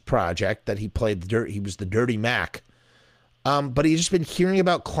Stones project that he played. He was the Dirty Mac. But he's just been hearing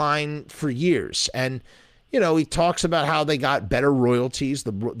about Klein for years. And, you know, he talks about how they got better royalties.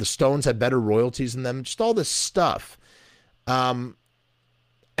 The Stones had better royalties than them, just all this stuff. And,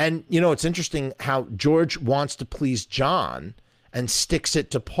 you know, it's interesting how George wants to please John and sticks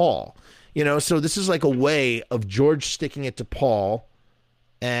it to Paul. You know, so this is like a way of George sticking it to Paul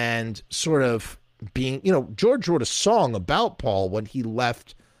and sort of being, you know, George wrote a song about Paul when he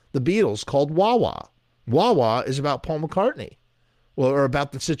left the Beatles called Wah Wah. Wah Wah is about Paul McCartney, or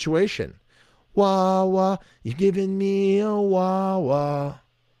about the situation. Wah Wah, you're giving me a wah wah.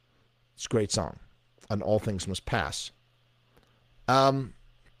 It's a great song on All Things Must Pass.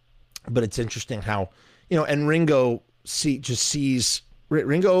 But it's interesting how, you know, and Ringo sees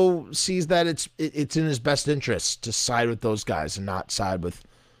that it's in his best interest to side with those guys and not side with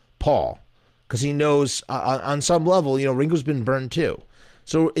Paul, because he knows on some level, you know, Ringo's been burned too.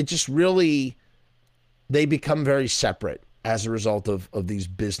 So it just really, they become very separate as a result of these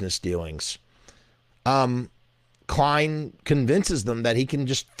business dealings. Klein convinces them that he can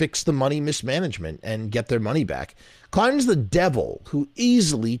just fix the money mismanagement and get their money back. Klein is the devil who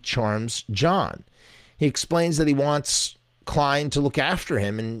easily charms John. He explains that he wants Klein to look after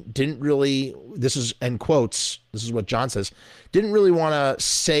him and didn't really, this is, end quotes, this is what John says, didn't really want to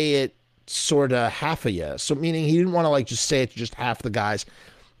say it sort of half of you. So meaning he didn't want to like just say it to just half the guys.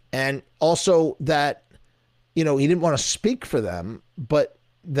 And also that, you know, he didn't want to speak for them, but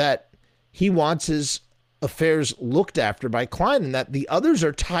that he wants his affairs looked after by Klein and that the others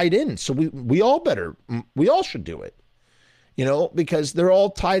are tied in. So we all should do it, you know, because they're all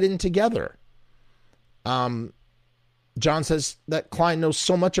tied in together. John says that Klein knows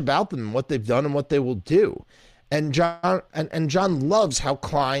so much about them and what they've done and what they will do. And John loves how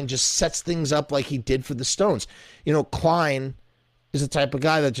Klein just sets things up like he did for the Stones. You know, Klein is the type of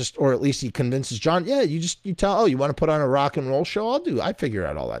guy that just, or at least he convinces John, yeah, you tell, oh, you want to put on a rock and roll show? I figure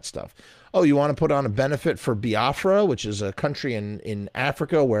out all that stuff. Oh, you want to put on a benefit for Biafra, which is a country in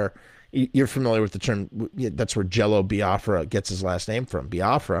Africa where you're familiar with the term. That's where Jello Biafra gets his last name from,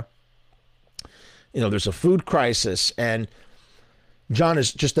 Biafra. You know, there's a food crisis, and John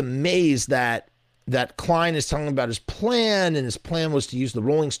is just amazed that Klein is telling about his plan, and his plan was to use the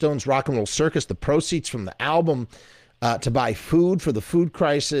Rolling Stones Rock and Roll Circus, the proceeds from the album, to buy food for the food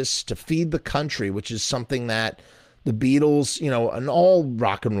crisis, to feed the country, which is something that the Beatles, you know, and all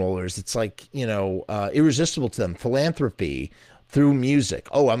rock and rollers, it's like, you know, irresistible to them. Philanthropy through music.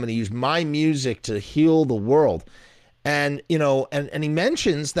 Oh, I'm going to use my music to heal the world. And, you know, and he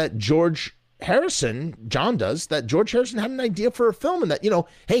mentions that George Harrison, John does, that George Harrison had an idea for a film and that, you know,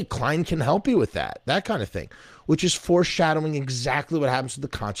 hey, Klein can help you with that kind of thing, which is foreshadowing exactly what happens with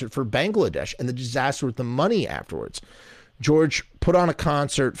the concert for Bangladesh and the disaster with the money afterwards. George put on a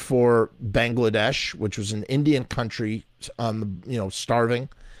concert for Bangladesh, which was an Indian country, you know, starving.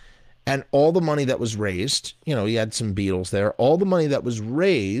 And all the money that was raised, you know, he had some Beatles there. All the money that was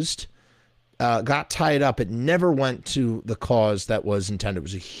raised got tied up. It never went to the cause that was intended. It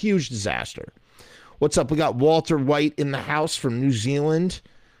was a huge disaster. What's up? We got Walter White in the house from New Zealand.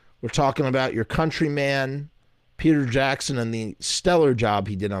 We're talking about your countryman, Peter Jackson, and the stellar job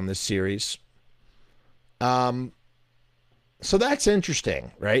he did on this series. So that's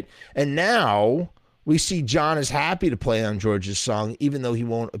interesting, right? And now we see John is happy to play on George's song, even though he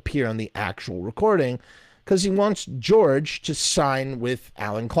won't appear on the actual recording, because he wants George to sign with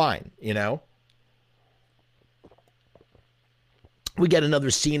Alan Klein, you know? We get another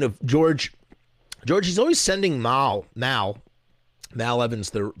scene of George. He's always sending Mal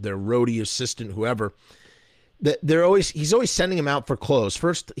Evans, their roadie assistant, whoever. He's always sending him out for clothes.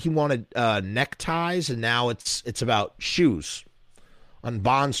 First he wanted neckties, and now it's about shoes on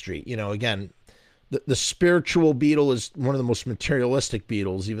Bond Street. You know, again, the spiritual Beatle is one of the most materialistic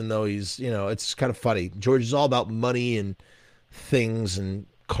Beatles, even though he's, it's kind of funny. George is all about money and things and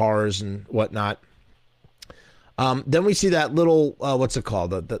cars and whatnot. Then we see that little, what's it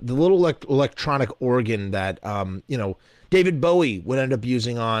called? The little electronic organ that, David Bowie would end up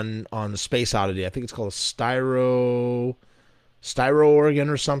using on the Space Oddity. I think it's called a styro organ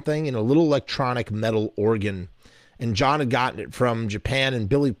or something, a little electronic metal organ. And John had gotten it from Japan, and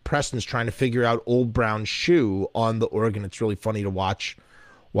Billy Preston's trying to figure out Old Brown Shoe on the organ. It's really funny to watch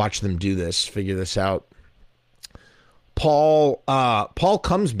them do this, figure this out. Paul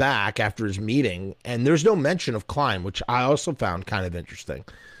comes back after his meeting, and there's no mention of Klein, which I also found kind of interesting.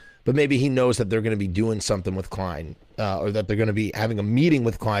 But maybe he knows that they're going to be doing something with Klein, or that they're going to be having a meeting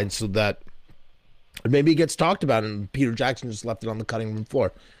with Klein, so that maybe it gets talked about, and Peter Jackson just left it on the cutting room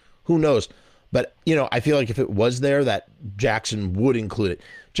floor. Who knows? But, I feel like if it was there, that Jackson would include it.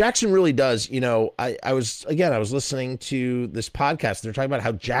 Jackson really does. I was listening to this podcast. They're talking about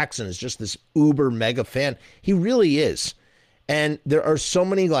how Jackson is just this uber mega fan. He really is. And there are so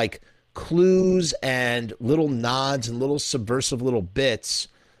many clues and little nods and little subversive little bits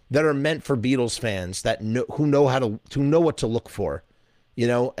that are meant for Beatles fans that who know what to look for,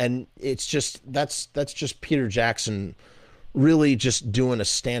 and it's just, that's just Peter Jackson really just doing a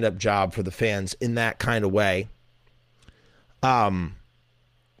stand-up job for the fans in that kind of way.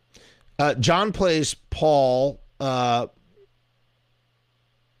 John plays Paul. Then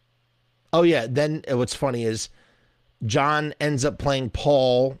what's funny is John ends up playing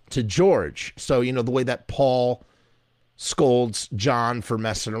Paul to George. So, the way that Paul scolds John for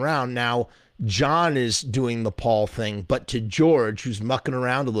messing around. Now, John is doing the Paul thing, but to George, who's mucking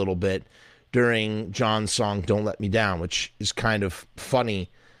around a little bit during John's song Don't Let Me Down, which is kind of funny.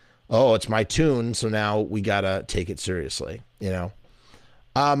 Oh, it's my tune, so now we gotta take it seriously,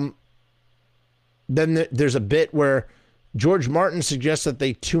 Then there's a bit where George Martin suggests that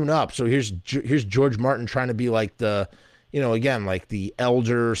they tune up. So here's George Martin trying to be like the, again, like the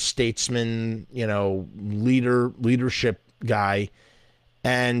elder statesman, leadership guy.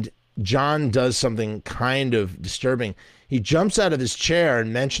 And John does something kind of disturbing. He jumps out of his chair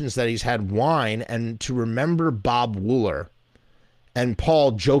and mentions that he's had wine and to remember Bob Wooler. And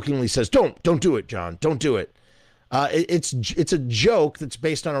Paul jokingly says, don't do it, John. Don't do it. It's a joke that's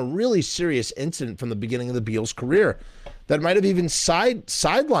based on a really serious incident from the beginning of the Beatles' career that might have even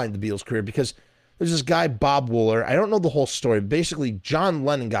sidelined the Beatles' career, because there's this guy, Bob Wooler. I don't know the whole story. Basically, John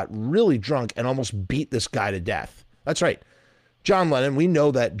Lennon got really drunk and almost beat this guy to death. That's right. John Lennon, we know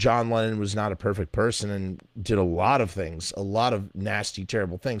that John Lennon was not a perfect person and did a lot of things, a lot of nasty,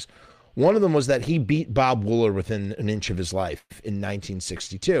 terrible things. One of them was that he beat Bob Wooler within an inch of his life in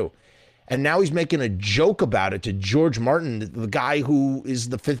 1962. And now he's making a joke about it to George Martin, the guy who is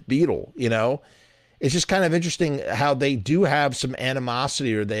the fifth Beatle, It's just kind of interesting how they do have some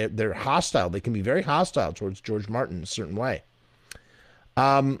animosity, or they're hostile. They can be very hostile towards George Martin in a certain way.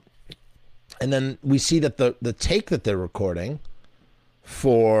 And then we see that the take that they're recording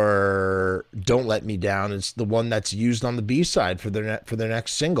for Don't Let Me Down is the one that's used on the B-side for their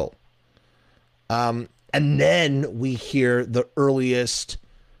next single. And then we hear the earliest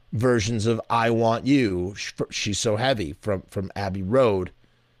versions of I Want You, She's So Heavy from Abbey Road.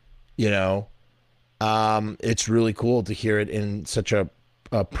 It's really cool to hear it in such a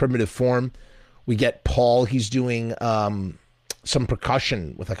primitive form. We get Paul, he's doing some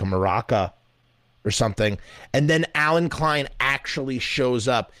percussion with like a maraca or something. And then Alan Klein actually shows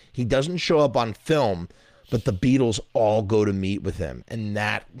up. He doesn't show up on film, but the Beatles all go to meet with him. And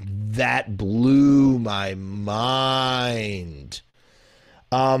that blew my mind.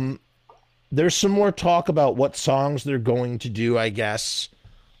 There's some more talk about what songs they're going to do, I guess,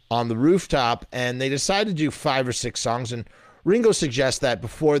 on the rooftop. And they decided to do 5 or 6 songs. And Ringo suggests that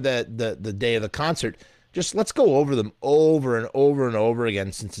before the day of the concert, just let's go over them over and over and over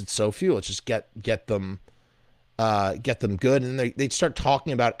again, since it's so few. Let's just get them good. And they start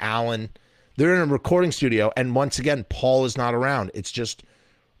talking about Alan. They're in a recording studio, and once again, Paul is not around. It's just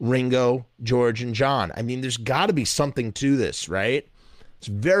Ringo, George, and John. I mean, there's got to be something to this, right? It's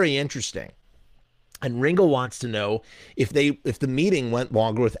very interesting. And Ringo wants to know if the meeting went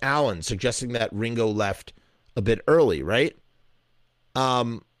longer with Alan, suggesting that Ringo left a bit early, right?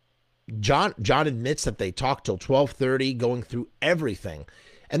 John admits that they talked till 12:30, going through everything.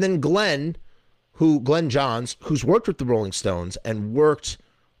 And then Glenn Johns, who's worked with the Rolling Stones and worked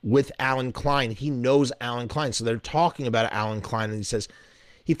with Alan Klein, he knows Alan Klein. So they're talking about Alan Klein, and he says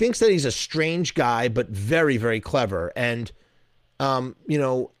he thinks that he's a strange guy, but very, very clever. And,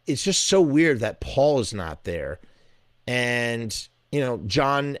 it's just so weird that Paul is not there. And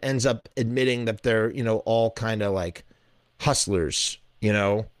John ends up admitting that they're, all kind of like hustlers,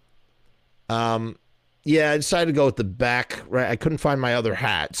 Yeah, I decided to go with the back, right? I couldn't find my other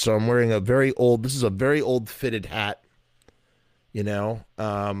hat, so I'm wearing this is a very old fitted hat, you know?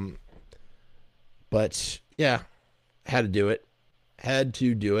 But yeah, had to do it. Had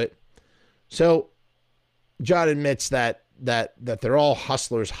to do it. So John admits that they're all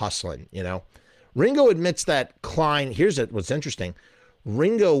hustlers hustling, Ringo admits that Klein, what's interesting.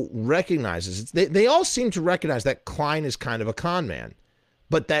 Ringo recognizes, they all seem to recognize that Klein is kind of a con man,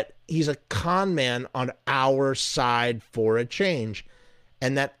 but that he's a con man on our side for a change,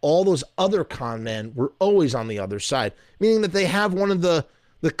 and that all those other con men were always on the other side, meaning that they have one of the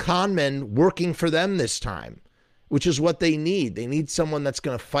con men working for them this time, which is what they need. They need someone that's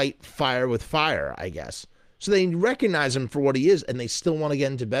going to fight fire with fire, I guess. So they recognize him for what he is, and they still want to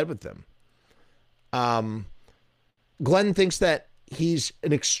get into bed with him. Glenn thinks that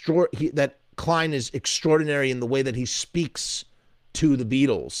that Klein is extraordinary in the way that he speaks to the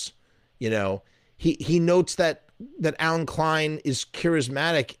Beatles. He notes that Alan Klein is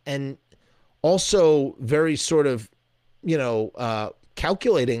charismatic and also very sort of,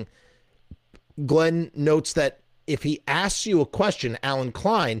 calculating. Glenn notes that if he asks you a question, Alan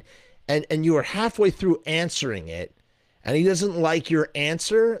Klein, and you are halfway through answering it, and he doesn't like your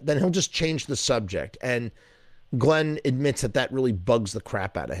answer, then he'll just change the subject. And Glenn admits that really bugs the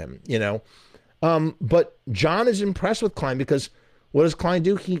crap out of him, But John is impressed with Klein because what does Klein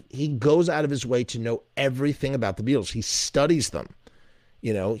do? He goes out of his way to know everything about the Beatles. He studies them.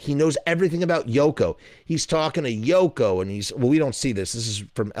 He knows everything about Yoko. He's talking to Yoko, and we don't see this. This is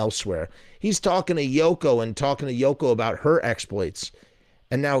from elsewhere. He's talking to Yoko about her exploits.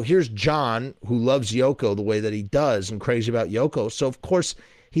 And now here's John, who loves Yoko the way that he does and crazy about Yoko. So, of course,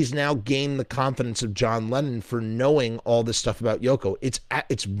 he's now gained the confidence of John Lennon for knowing all this stuff about Yoko.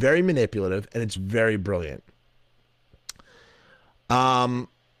 It's very manipulative, and it's very brilliant. Then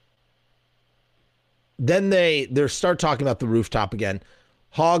they start talking about the rooftop again.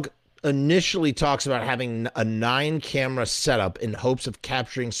 Hogg initially talks about having a 9-camera setup in hopes of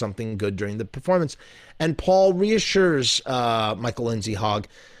capturing something good during the performance. And Paul reassures Michael Lindsay Hogg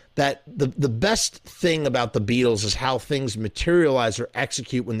that the best thing about the Beatles is how things materialize or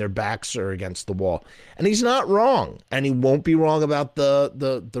execute when their backs are against the wall. And he's not wrong. And he won't be wrong about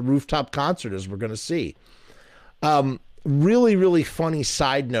the rooftop concert, as we're going to see. Really, really funny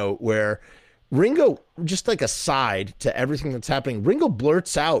side note where Ringo, just like a side to everything that's happening, Ringo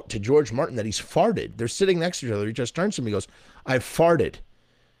blurts out to George Martin that he's farted. They're sitting next to each other. He just turns to him. He goes, "I've farted."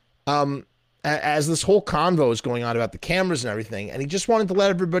 As this whole convo is going on about the cameras and everything, and he just wanted to let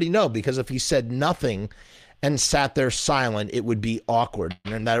everybody know, because if he said nothing and sat there silent, it would be awkward,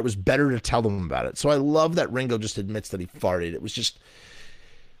 and that it was better to tell them about it. So I love that Ringo just admits that he farted. It was just,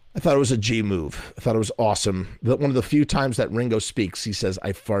 I thought it was a G move. I thought it was awesome. One of the few times that Ringo speaks, he says,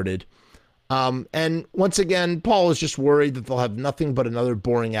 "I farted." And once again, Paul is just worried that they'll have nothing but another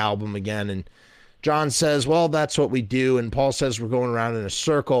boring album again. And John says, well, that's what we do. And Paul says we're going around in a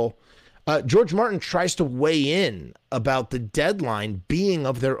circle. George Martin tries to weigh in about the deadline being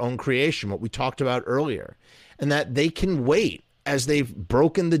of their own creation, what we talked about earlier, and that they can wait, as they've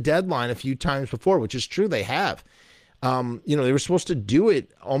broken the deadline a few times before, which is true. They have. They were supposed to do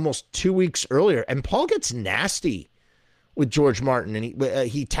it almost 2 weeks earlier. And Paul gets nasty with George Martin, and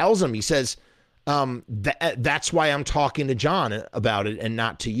he tells him, he says, that's why I'm talking to John about it and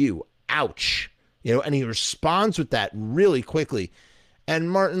not to you. Ouch. And he responds with that really quickly. And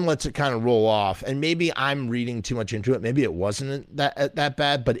Martin lets it kind of roll off. And maybe I'm reading too much into it. Maybe it wasn't that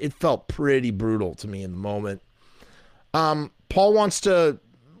bad, but it felt pretty brutal to me in the moment. Paul wants to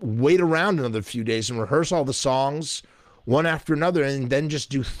wait around another few days and rehearse all the songs one after another, and then just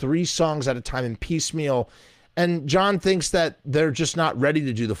do 3 songs at a time in piecemeal. And John thinks that they're just not ready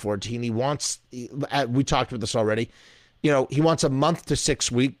to do the 14. We talked about this already. He wants a month to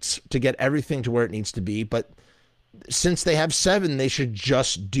 6 weeks to get everything to where it needs to be. But since they have 7, they should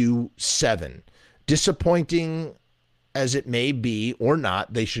just do 7. Disappointing as it may be or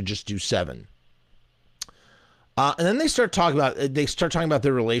not, they should just do 7. And then they start talking about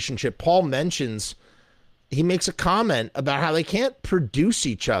their relationship. Paul he makes a comment about how they can't produce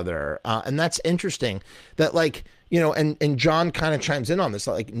each other. And that's interesting that and John kind of chimes in on this.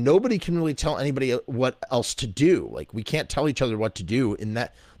 Like, nobody can really tell anybody what else to do. Like, we can't tell each other what to do in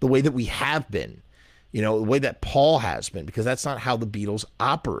the way that we have been, the way that Paul has been, because that's not how the Beatles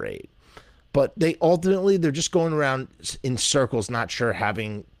operate. But they're just going around in circles, not sure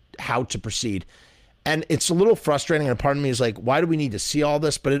how to proceed. And it's a little frustrating. And a part of me is like, why do we need to see all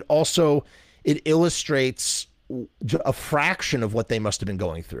this? But it illustrates a fraction of what they must have been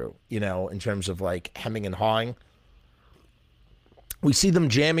going through, in terms of like hemming and hawing. We see them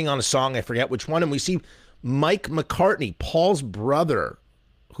jamming on a song, I forget which one, and we see Mike McCartney, Paul's brother,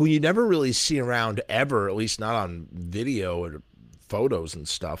 who you never really see around ever, at least not on video or photos and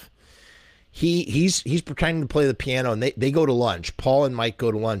stuff. He's pretending to play the piano, and they go to lunch. Paul and Mike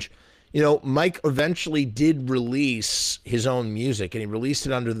go to lunch. Mike eventually did release his own music, and he released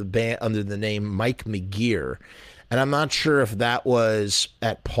it under the name Mike McGear. And I'm not sure if that was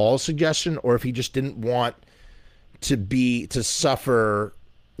at Paul's suggestion or if he just didn't want to suffer,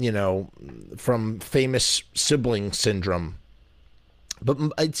 from famous sibling syndrome. But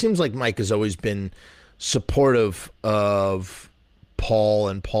it seems like Mike has always been supportive of Paul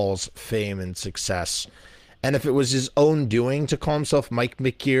and Paul's fame and success. And if it was his own doing to call himself Mike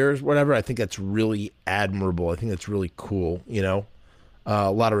McGear or whatever, I think that's really admirable. I think that's really cool,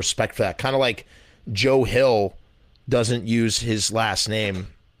 a lot of respect for that. Kind of like Joe Hill doesn't use his last name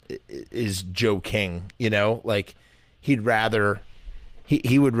is Joe King, like he would rather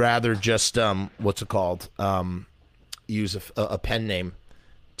just, what's it called? Use a pen name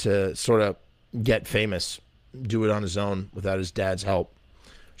to sort of get famous, do it on his own without his dad's help,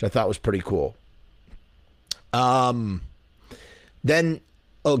 which I thought was pretty cool. Then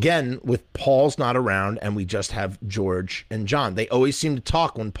again, with Paul's not around and we just have George and John, they always seem to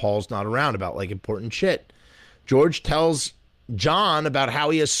talk when Paul's not around about like important shit. George tells John about how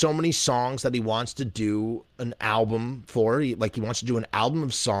he has so many songs that he wants to do an album for. He wants to do an album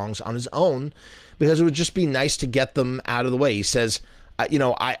of songs on his own because it would just be nice to get them out of the way. He says,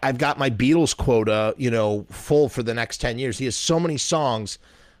 I've got my Beatles quota, full for the next 10 years. He has so many songs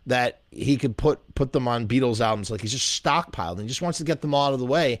that he could put them on Beatles albums. Like he's just stockpiled and he just wants to get them all out of the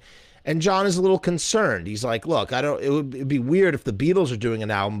way. And John is a little concerned. He's like, look, it'd be weird if the Beatles are doing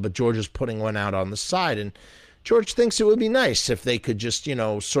an album, but George is putting one out on the side. And George thinks it would be nice if they could just,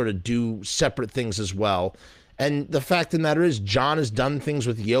 sort of do separate things as well. And the fact of the matter is John has done things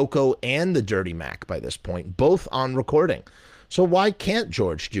with Yoko and the Dirty Mac by this point, both on recording. So why can't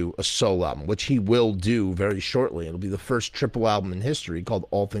George do a solo album, which he will do very shortly? It'll be the first triple album in history called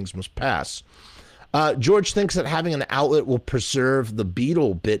All Things Must Pass. George thinks that having an outlet will preserve the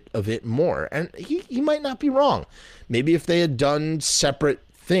Beatle bit of it more. And he might not be wrong. Maybe if they had done separate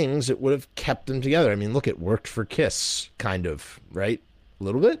things, it would have kept them together. I mean, look, it worked for Kiss, kind of, right? A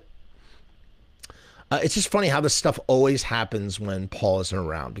little bit. It's just funny how this stuff always happens when Paul isn't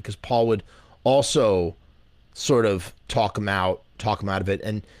around, because Paul would also sort of talk him out of it.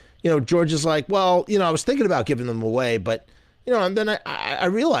 And, George is like, well, I was thinking about giving them away, but, and then I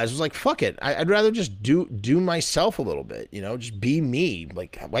realized, I was like, fuck it. I'd rather just do myself a little bit, just be me.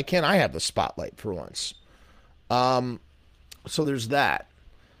 Like, why can't I have the spotlight for once? So there's that.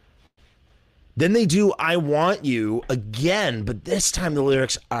 Then they do I Want You again, but this time the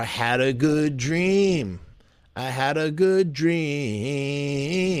lyrics are, I had a good dream. I had a good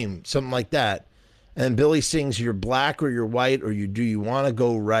dream. Something like that. And Billy sings, you're black or you're white, or do you want to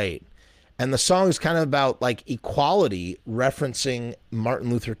go right? And the song is kind of about like equality, referencing Martin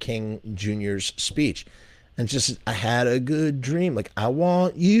Luther King Jr.'s speech. And just, I had a good dream. Like, I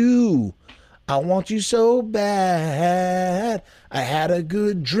want you. I want you so bad. I had a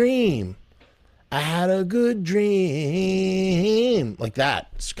good dream. I had a good dream. Like that.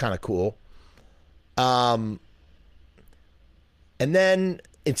 It's kind of cool. And then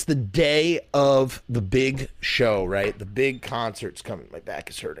it's the day of the big show, right? The big concert's coming. My back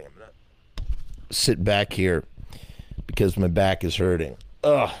is hurting. I'm going to sit back here because my back is hurting.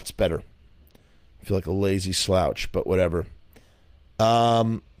 Ugh, it's better. I feel like a lazy slouch, but whatever.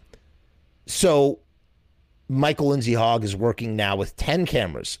 So Michael Lindsay Hogg is working now with 10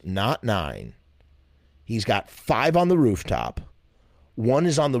 cameras, not 9. He's got 5 on the rooftop. 1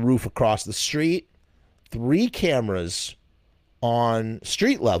 is on the roof across the street. 3 cameras on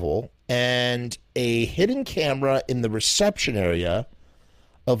street level, and a hidden camera in the reception area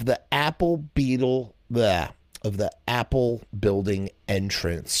of the Apple building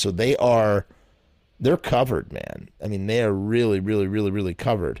entrance. So they're covered, man. I mean, they are really, really, really, really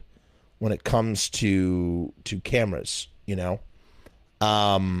covered when it comes to cameras, They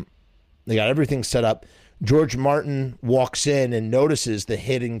got everything set up. George Martin walks in and notices the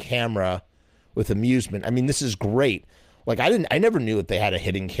hidden camera with amusement. I mean, this is great. Like, I never knew that they had a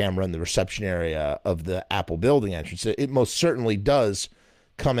hidden camera in the reception area of the Apple building entrance. It most certainly does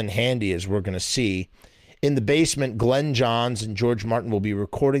come in handy, as we're going to see. In the basement, Glenn Johns and George Martin will be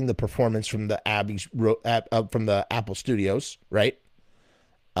recording the performance from the Apple studios, right?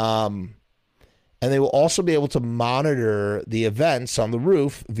 And they will also be able to monitor the events on the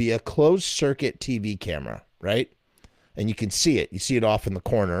roof via closed circuit TV camera. right? And you can see it. You see it off in the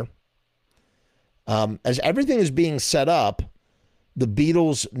corner. As everything is being set up, the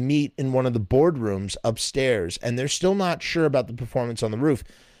Beatles meet in one of the boardrooms upstairs, and they're still not sure about the performance on the roof.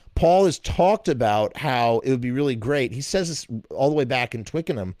 Paul has talked about how it would be really great. He says this all the way back in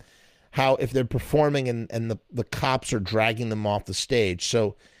Twickenham, how if they're performing and the cops are dragging them off the stage.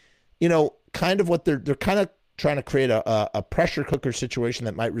 So, kind of what they're kind of trying to create a pressure cooker situation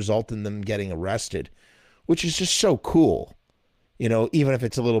that might result in them getting arrested, which is just so cool, even if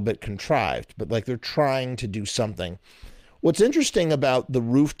it's a little bit contrived, but like they're trying to do something. What's interesting about the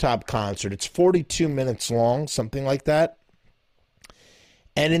rooftop concert, it's 42 minutes long, something like that.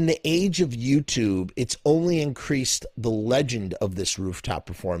 And in the age of YouTube, it's only increased the legend of this rooftop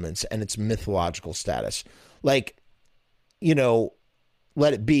performance and its mythological status. Like,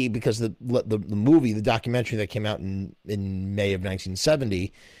 Let It Be, because the movie, the documentary that came out in May of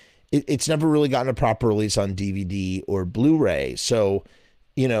 1970, it's never really gotten a proper release on DVD or Blu-ray. So,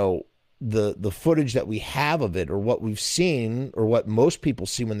 the footage that we have of it, or what we've seen, or what most people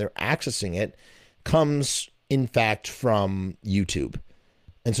see when they're accessing it, comes in fact from YouTube.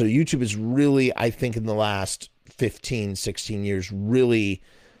 And so YouTube is really, I think in the last 15, 16 years, really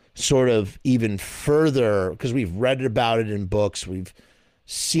sort of even further, because we've read about it in books, we've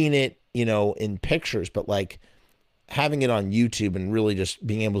seen it, in pictures, but like having it on YouTube and really just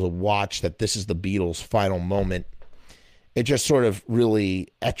being able to watch that this is the Beatles' final moment, it just sort of really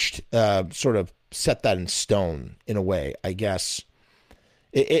etched, sort of set that in stone in a way, I guess.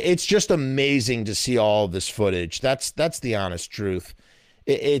 It's just amazing to see all of this footage. That's the honest truth.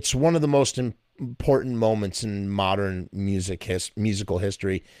 It's one of the most important moments in modern musical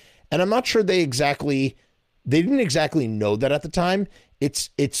history. And I'm not sure they didn't exactly know that at the time. It's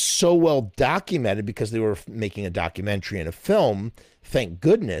so well documented because they were making a documentary and a film, thank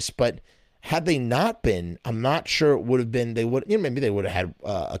goodness. But had they not been, I'm not sure it would have been, maybe they would have had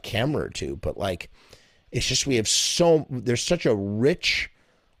a camera or two, but like, it's just, there's such a rich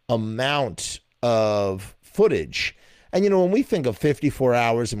amount of footage. And, when we think of 54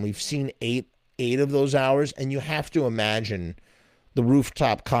 hours and we've seen eight of those hours, and you have to imagine the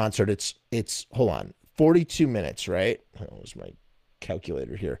rooftop concert, it's hold on, 42 minutes, right? Where's my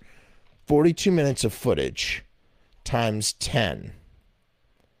calculator here? 42 minutes of footage times 10.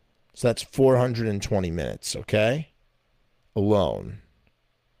 So that's 420 minutes, okay? Alone.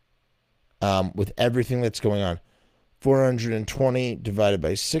 With everything that's going on. 420 divided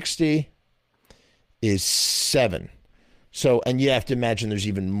by 60 is 7. So, and you have to imagine there's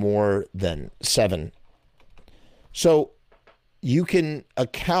even more than 7. So you can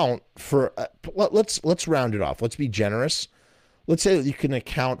account for, let's round it off. Let's be generous. Let's say that you can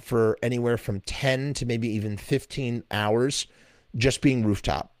account for anywhere from 10 to maybe even 15 hours just being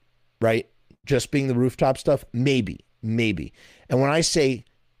rooftop, right? Just being the rooftop stuff. Maybe. And when I say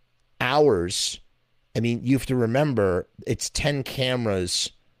hours, I mean, you have to remember it's 10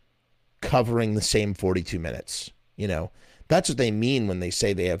 cameras covering the same 42 minutes. That's what they mean when they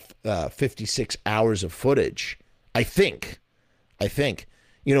say they have 56 hours of footage. I think,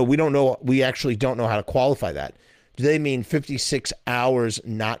 we don't know. We actually don't know how to qualify that. Do they mean 56 hours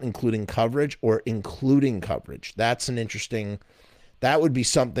not including coverage, or including coverage? That would be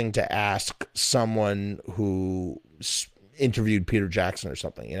something to ask someone who interviewed Peter Jackson or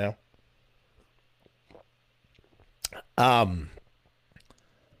something,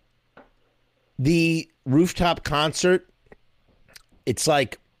 The rooftop concert, it's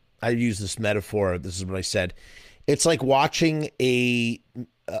like, I use this metaphor, this is what I said. It's like watching a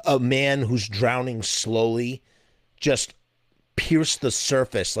man who's drowning slowly just pierce the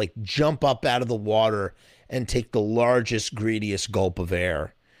surface, like jump up out of the water and take the largest, greediest gulp of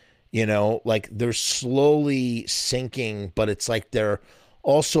air. Like they're slowly sinking, but it's like they're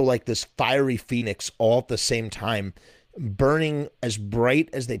also like this fiery phoenix all at the same time, burning as bright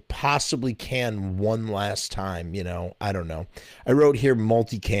as they possibly can one last time. I don't know. I wrote here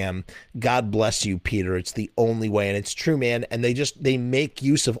multicam. God bless you, Peter. It's the only way. And it's true, man. And they make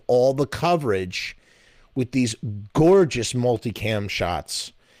use of all the coverage with these gorgeous multicam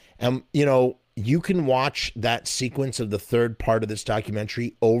shots. And, you can watch that sequence of the third part of this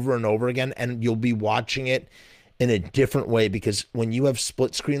documentary over and over again, and you'll be watching it in a different way, because when you have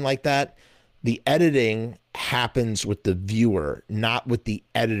split screen like that, the editing happens with the viewer, not with the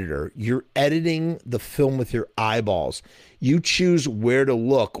editor. You're editing the film with your eyeballs. You choose where to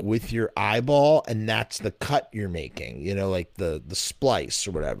look with your eyeball, and that's the cut you're making, like the splice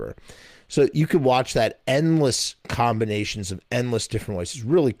or whatever. So you could watch that endless combinations of endless different ways. It's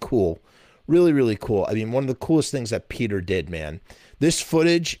really cool. Really, really cool. I mean, one of the coolest things that Peter did, man. This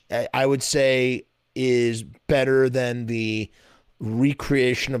footage, I would say, is better than the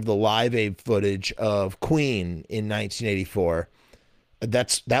recreation of the Live Aid footage of Queen in 1984.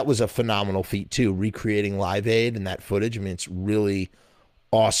 That was a phenomenal feat too, recreating Live Aid and that footage. I mean, it's really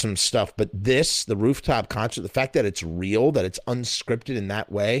awesome stuff. But this, the rooftop concert, the fact that it's real, that it's unscripted in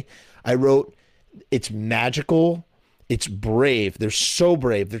that way, I wrote, it's magical. It's brave. They're so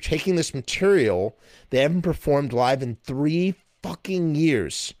brave. They're taking this material. They haven't performed live in 3 fucking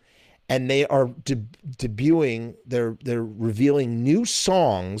years. And they are debuting, they're revealing new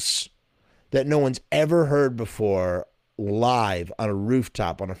songs that no one's ever heard before live on a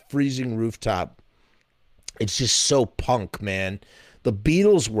rooftop, on a freezing rooftop. It's just so punk, man. The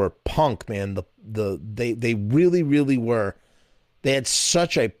Beatles were punk, man. They really, really were. They had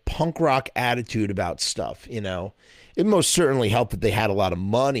such a punk rock attitude about stuff, you know. It most certainly helped that they had a lot of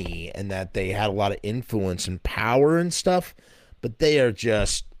money and that they had a lot of influence and power and stuff, but they're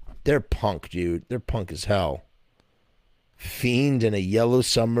punk, dude. They're punk as hell. Fiend in a yellow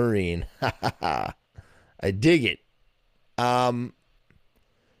submarine. Ha ha ha. I dig it. The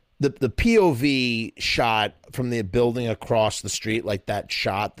POV shot from the building across the street, like that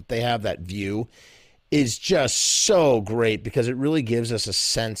shot that they have, that view, is just so great because it really gives us a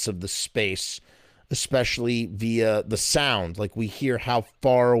sense of the space, especially via the sound. Like we hear how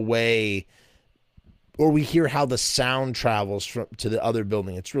far away, or we hear how the sound travels to the other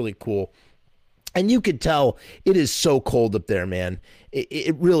building. It's really cool. And you could tell it is so cold up there, man.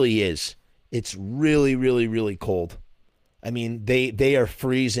 It really is. It's really, really, really cold. I mean, they are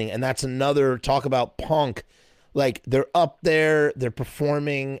freezing, and that's another talk about punk. Like, they're up there, they're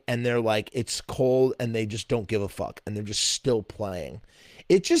performing, and they're like, it's cold, and they just don't give a fuck, and they're just still playing.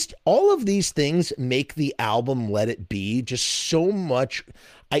 It just, all of these things make the album Let It Be just so much.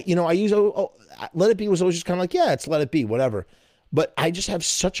 I use, Let It Be was always just kind of like, yeah, it's Let It Be, whatever. But I just have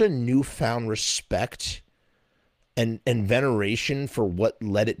such a newfound respect and veneration for what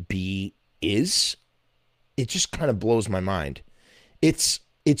Let It Be is. It just kind of blows my mind. It's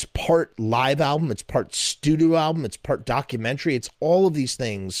part live album, it's part studio album, it's part documentary, it's all of these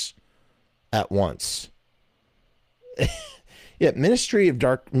things at once. Yeah, Minister of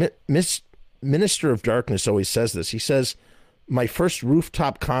Darkness always says this. He says, my first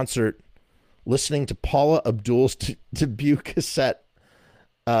rooftop concert listening to Paula Abdul's debut cassette,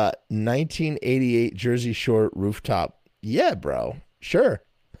 1988 Jersey Shore rooftop. Yeah, bro. Sure.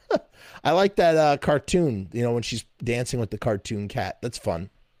 I like that cartoon, when she's dancing with the cartoon cat. That's fun,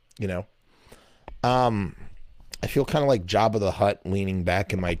 I feel kind of like Jabba the Hutt leaning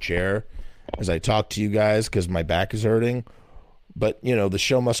back in my chair as I talk to you guys because my back is hurting. But, the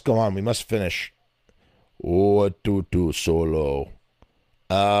show must go on. We must finish. What to do solo?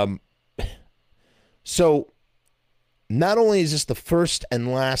 So, not only is this the first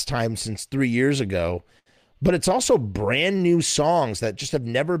and last time since 3 years ago, but it's also brand new songs that just have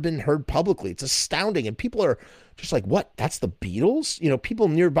never been heard publicly. It's astounding. And people are just like, what? That's the Beatles? People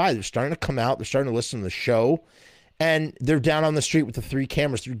nearby, they're starting to come out. They're starting to listen to the show. And they're down on the street with the 3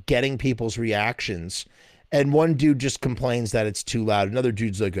 cameras. They're getting people's reactions. And one dude just complains that it's too loud. Another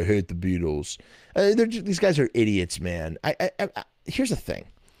dude's like, I hate the Beatles. These guys are idiots, man. Here's the thing.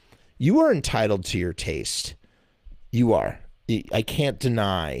 You are entitled to your taste. You are. I can't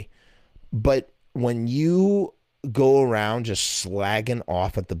deny. But when you go around just slagging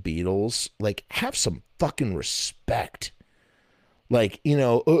off at the Beatles, like, have some fucking respect. Like,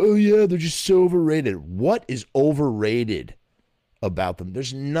 oh yeah, they're just so overrated. What is overrated about them?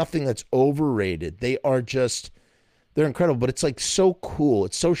 There's nothing that's overrated. They're incredible, but it's like so cool.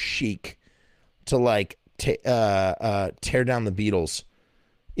 It's so chic to like tear down the Beatles.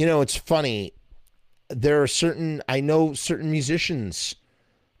 It's funny. I know certain musicians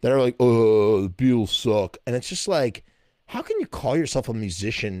that are like, oh, the Beatles suck. And it's just like, how can you call yourself a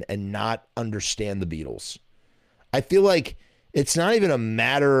musician and not understand the Beatles? I feel like it's not even a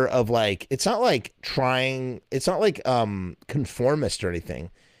matter of like, it's not like conformist or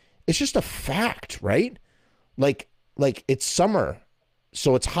anything. It's just a fact, right? Like it's summer,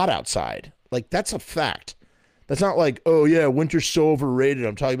 so it's hot outside. Like, that's a fact. That's not like, oh yeah, winter's so overrated.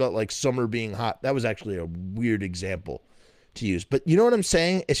 I'm talking about like summer being hot. That was actually a weird example to use, but you know what I'm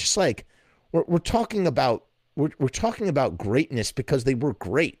saying? It's just like we're talking about greatness because they were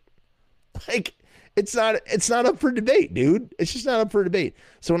great. Like, it's not up for debate, dude. It's just not up for debate.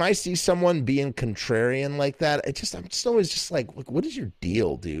 So when I see someone being contrarian like that, I'm just always just like, what is your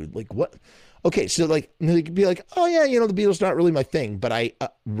deal, dude? Like, what? Okay, so like they could be like, oh yeah, the Beatles not really my thing, but I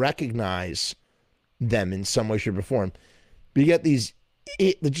recognize them in some way, shape, or form. But you get these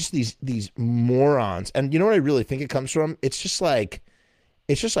morons, and you know what I really think it comes from? It's just like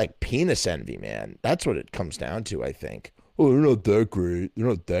It's just like penis envy, man. That's what it comes down to, I think. Oh, they're not that great. They're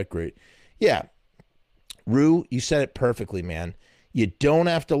not that great. Yeah. Rue, you said it perfectly, man. You don't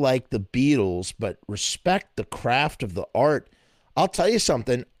have to like the Beatles, but respect the craft of the art. I'll tell you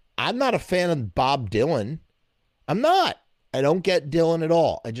something. I'm not a fan of Bob Dylan. I'm not. I don't get Dylan at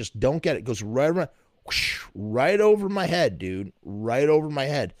all. I just don't get it. It goes right over my head, dude. Right over my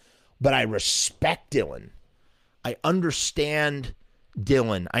head. But I respect Dylan. I understand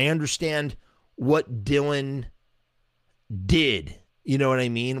Dylan. I understand what Dylan did. You know what I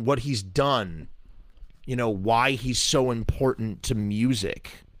mean? What he's done. You know, why he's so important to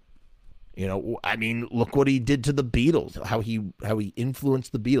music. You know, I mean, look what he did to the Beatles, how he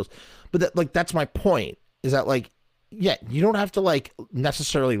influenced the Beatles. But that's my point, is that, like, yeah, you don't have to, like,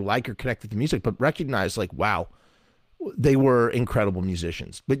 necessarily like or connect with the music, but recognize, like, wow, they were incredible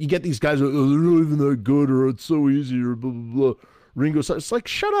musicians. But you get these guys, like, oh, they're not even that good, or it's so easy, or blah, blah, blah. Ringo, it's like,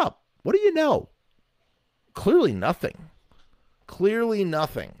 shut up. What do you know? Clearly nothing. Clearly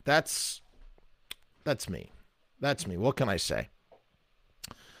nothing. That's me. That's me. What can I say?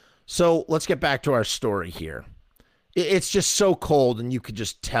 So let's get back to our story here. It's just so cold, and you could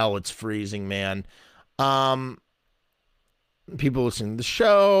just tell it's freezing, man. People listening to the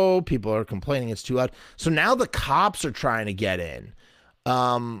show, people are complaining it's too loud. So now the cops are trying to get in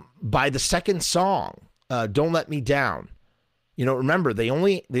by the second song, Don't Let Me Down. You know, remember, they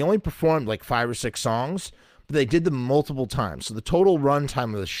only performed like 5 or 6 songs, but they did them multiple times. So the total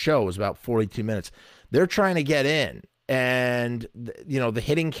runtime of the show is about 42 minutes. They're trying to get in. And, you know, the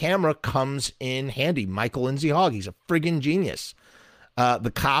hidden camera comes in handy. Michael Lindsay Hogg, he's a friggin' genius.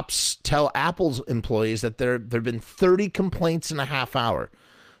 The cops tell Apple's employees that there have been 30 complaints in a half hour.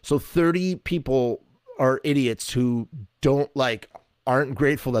 So 30 people are idiots who aren't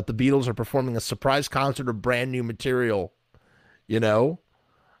grateful that the Beatles are performing a surprise concert of brand new material, you know?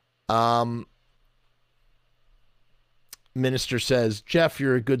 Minister says, Jeff,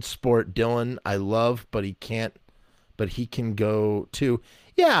 you're a good sport. Dylan, I love, but he can go too.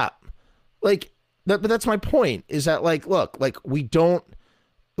 Yeah, like that, but that's my point. Is that, like, look, like we don't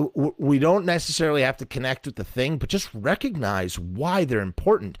necessarily have to connect with the thing, but just recognize why they're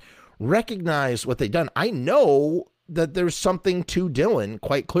important. Recognize what they've done. I know that there's something to Dylan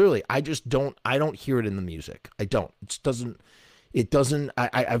quite clearly. I don't hear it in the music. I don't. It doesn't.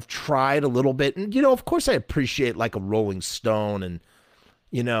 I've tried a little bit, and, you know, of course I appreciate like a Rolling Stone and,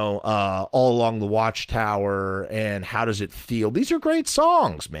 you know, All Along the Watchtower and How Does It Feel? These are great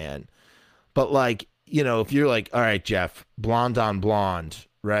songs, man. But, like, you know, if you're like, all right, Jeff, Blonde on Blonde,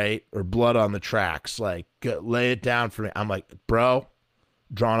 right? Or Blood on the Tracks, like, lay it down for me. I'm like, bro,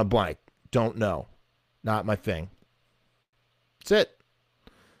 drawn a blank. Don't know. Not my thing. That's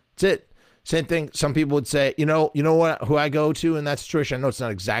it. Same thing. Some people would say, you know what, who I go to in that situation? I know it's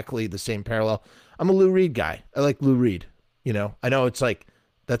not exactly the same parallel. I'm a Lou Reed guy. I like Lou Reed. You know, I know it's like,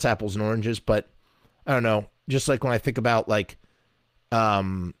 that's apples and oranges, but I don't know. Just like when I think about, like,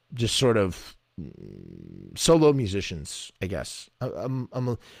 just sort of solo musicians, I guess.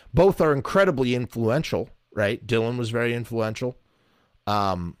 Both are incredibly influential, right? Dylan was very influential.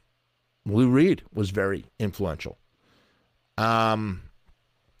 Lou Reed was very influential.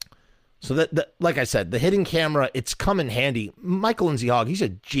 So that, like I said, the hidden camera, it's come in handy. Michael Lindsay Hogg, he's a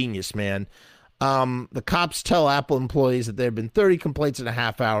genius, man. The cops tell Apple employees that there have been 30 complaints in a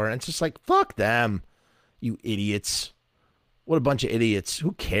half hour, and it's just like, fuck them, you idiots. What a bunch of idiots.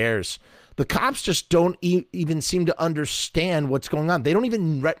 Who cares? The cops just don't even seem to understand what's going on. They don't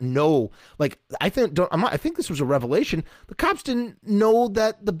even know. Like, I think this was a revelation. The cops didn't know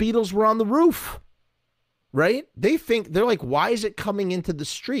that the Beatles were on the roof, right? They're like, why is it coming into the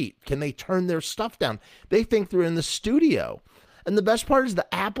street? Can they turn their stuff down? They think they're in the studio. And the best part is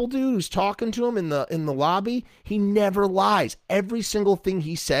the Apple dude who's talking to him in the lobby, he never lies. Every single thing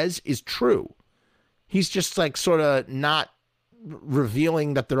he says is true. He's just, like, sort of not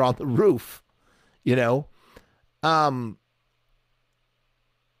revealing that they're on the roof, you know? And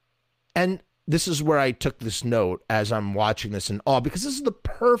this is where I took this note as I'm watching this in awe, because this is the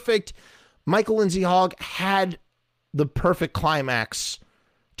perfect, Michael Lindsay Hogg had the perfect climax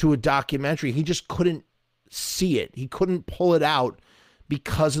to a documentary. He just couldn't see it. He couldn't pull it out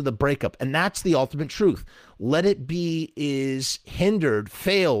because of the breakup. And that's the ultimate truth. Let It Be is hindered,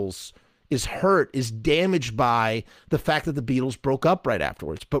 fails, is hurt, is damaged by the fact that the Beatles broke up right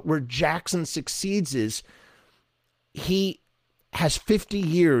afterwards. But where Jackson succeeds is he has 50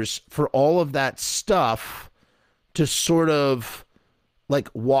 years for all of that stuff to sort of, like,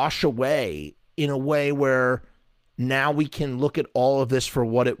 wash away in a way where now we can look at all of this for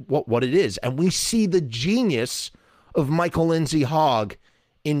what it is. And we see the genius of Michael Lindsay Hogg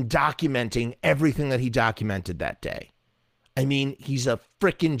in documenting everything that he documented that day. I mean, he's a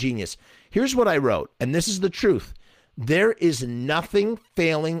freaking genius. Here's what I wrote, and this is the truth. There is nothing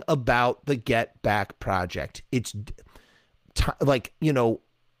failing about the Get Back project. It's like, you know,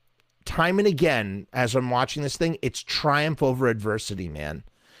 time and again, as I'm watching this thing, it's triumph over adversity, man.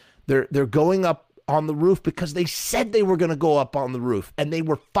 They're going up on the roof because they said they were going to go up on the roof, and they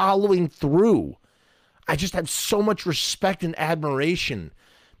were following through. I just have so much respect and admiration.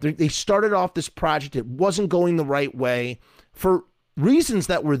 They started off this project. It wasn't going the right way for reasons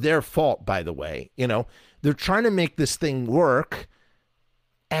that were their fault, by the way. You know, they're trying to make this thing work,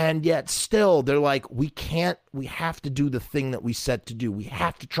 and yet still they're like, we have to do the thing that we set to do. We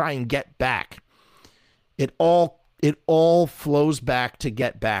have to try and get back. It all flows back to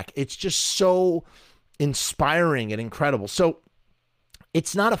Get Back. It's just so inspiring and incredible. So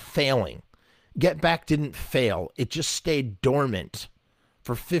it's not a failing. Get Back didn't fail. It just stayed dormant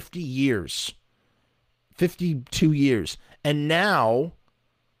for 50 years, 52 years. And now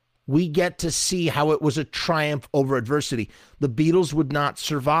we get to see how it was a triumph over adversity. The Beatles would not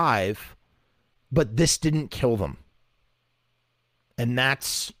survive, but this didn't kill them. And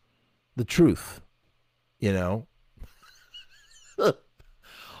that's the truth, you know?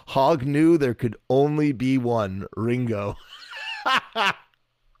 Hog knew there could only be one Ringo.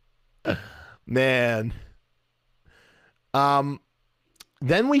 Man.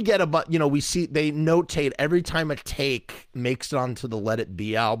 Then we get we see they notate every time a take makes it onto the Let It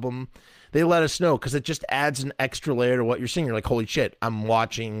Be album. They let us know because it just adds an extra layer to what you're seeing. You're like, holy shit, I'm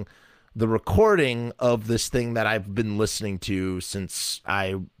watching the recording of this thing that I've been listening to since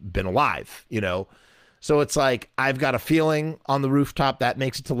I've been alive, you know? So it's like, I've got a feeling on the rooftop that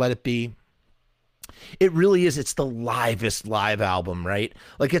makes it to Let It Be. It really is. It's the livest live album, right?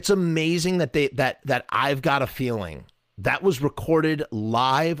 Like, it's amazing that that I've Got a Feeling that was recorded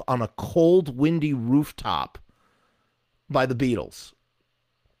live on a cold, windy rooftop by the Beatles.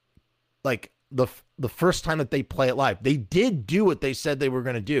 Like the first time that they play it live, they did do what they said they were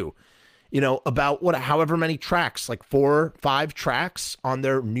going to do. You know, about however many tracks, like 4 or 5 tracks on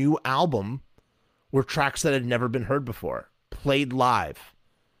their new album were tracks that had never been heard before, played live.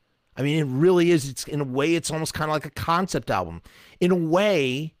 I mean, it really is. It's in a way, it's almost kind of like a concept album. In a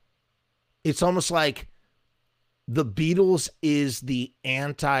way, it's almost like the Beatles is the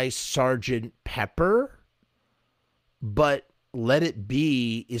anti-Sgt. Pepper, but Let It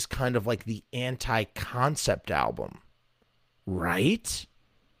Be is kind of like the anti-concept album, right?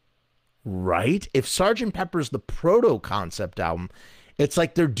 Right? If Sgt. Pepper's the proto-concept album, it's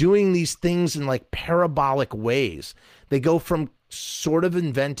like they're doing these things in like parabolic ways. They go from sort of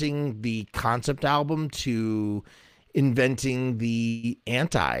inventing the concept album to inventing the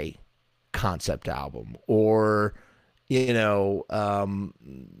anti-concept album, or, you know,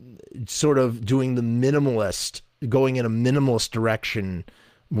 sort of doing the minimalist, going in a minimalist direction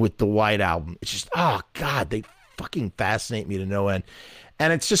with the White Album. It's just, oh God, they fucking fascinate me to no end.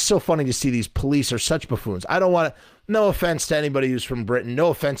 And it's just so funny to see these police are such buffoons. I don't want to, no offense to anybody who's from Britain. No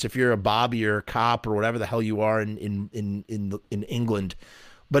offense if you're a Bobby or a cop or whatever the hell you are in England.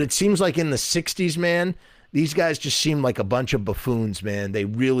 But it seems like in the 60s, man, these guys just seem like a bunch of buffoons, man. They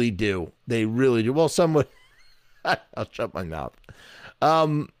really do. They really do. Well, some would, I'll shut my mouth.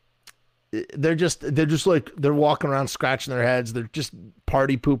 They're just like, they're walking around scratching their heads. They're just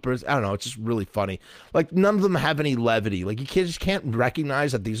party poopers. I don't know. It's just really funny. Like, none of them have any levity. Like, you just can't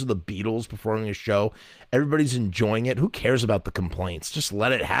recognize that these are the Beatles performing a show. Everybody's enjoying it. Who cares about the complaints? Just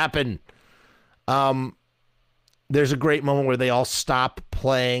let it happen. There's a great moment where they all stop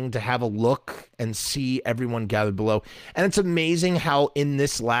playing to have a look and see everyone gathered below. And it's amazing how in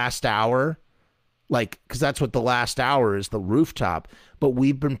this last hour, like, because that's what the last hour is, the rooftop. But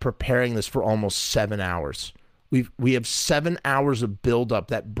we've been preparing this for almost 7 hours. We have 7 hours of buildup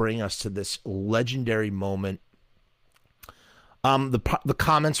that bring us to this legendary moment. The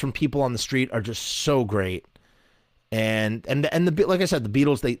comments from people on the street are just so great, and like I said, the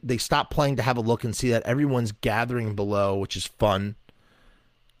Beatles they stop playing to have a look and see that everyone's gathering below, which is fun.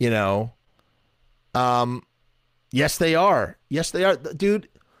 You know, yes they are, dude.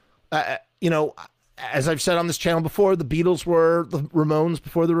 You know. As I've said on this channel before, the Beatles were the Ramones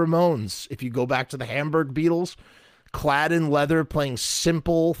before the Ramones. If you go back to the Hamburg Beatles, clad in leather, playing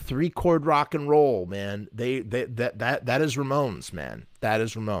simple 3-chord rock and roll, man. That is Ramones, man. That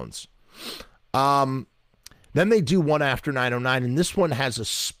is Ramones. Then they do One After 909, and this one has a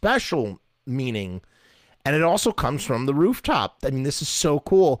special meaning, and it also comes from the rooftop. I mean, this is so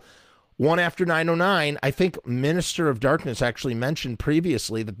cool. One After 909, I think Minister of Darkness actually mentioned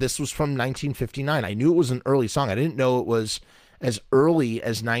previously that this was from 1959. I knew it was an early song. I didn't know it was as early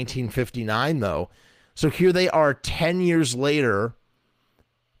as 1959, though. So here they are 10 years later,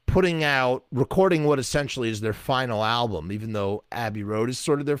 recording what essentially is their final album, even though Abbey Road is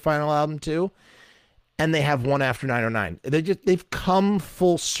sort of their final album too. And they have One After 909. They've come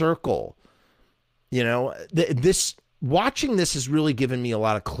full circle. You know, watching this has really given me a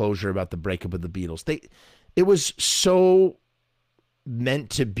lot of closure about the breakup of the Beatles. It was so meant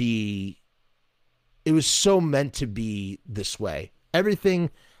to be. It was so meant to be this way.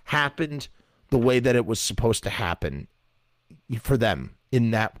 Everything happened the way that it was supposed to happen for them in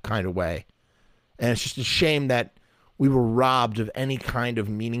that kind of way. And it's just a shame that we were robbed of any kind of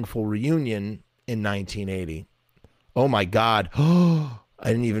meaningful reunion in 1980. Oh my God. I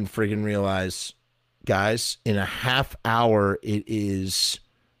didn't even friggin' realize, guys, in a half hour, it is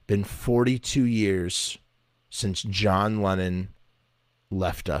been 42 years since John Lennon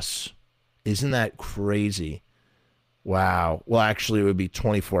left us. Isn't that crazy? Wow. Well, actually, it would be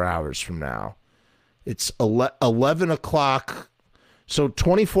 24 hours from now. It's 11 o'clock. So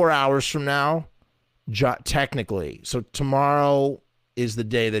 24 hours from now, technically. So tomorrow is the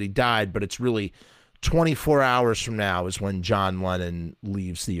day that he died, but it's really 24 hours from now is when John Lennon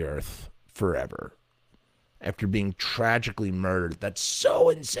leaves the earth forever after being tragically murdered. That's so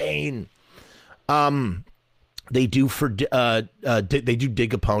insane. They do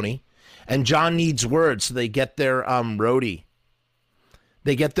Dig a Pony. And John needs words, so they get their roadie.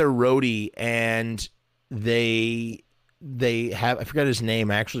 They get their roadie, and they have, I forgot his name.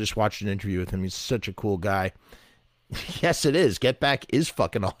 I actually just watched an interview with him. He's such a cool guy. Yes, it is. Get Back is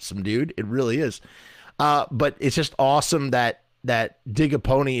fucking awesome, dude. It really is. But it's just awesome that Dig a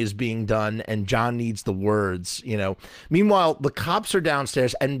Pony is being done, and John needs the words, you know. Meanwhile, the cops are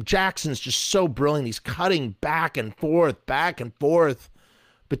downstairs, and Jackson's just so brilliant. He's cutting back and forth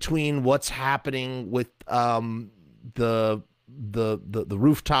between what's happening with the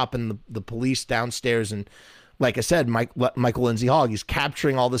rooftop and the police downstairs, and like I said, Michael Lindsay Hogg, he's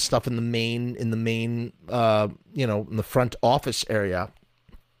capturing all this stuff in the main in the front office area.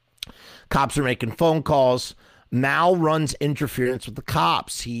 Cops are making phone calls. Mal runs interference with the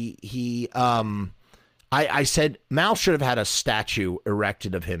cops. I said Mal should have had a statue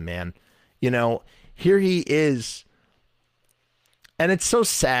erected of him, man. You know, here he is. And it's so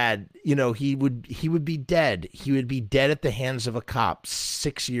sad, you know, he would be dead. He would be dead at the hands of a cop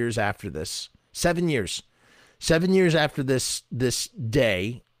 6 years after this. 7 years. 7 years after this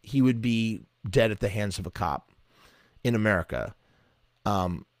day, he would be dead at the hands of a cop in America.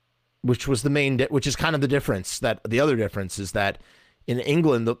 Which was which is kind of the difference. That the other difference is that in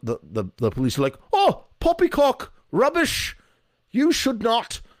England, the police are like, "Oh, poppycock, rubbish! You should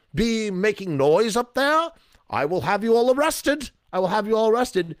not be making noise up there. I will have you all arrested. I will have you all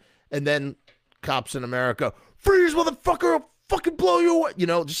arrested." And then cops in America, "Freeze, motherfucker! I'll fucking blow you away!" You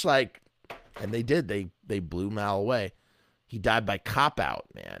know, just like, and they did. They blew Mal away. He died by cop out,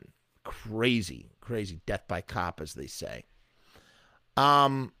 man. Crazy death by cop, as they say.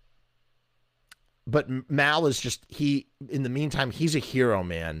 But Mal is just, in the meantime, he's a hero,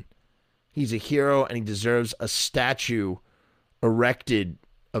 man. He's a hero, and he deserves a statue erected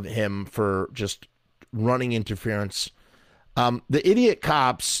of him for just running interference. The idiot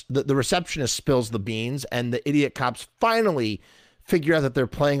cops, the receptionist spills the beans, and the idiot cops finally figure out that they're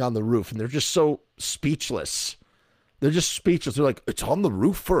playing on the roof, and they're just so speechless. They're just speechless. They're like, "It's on the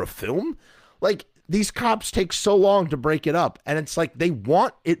roof for a film?" Like, these cops take so long to break it up, and it's like they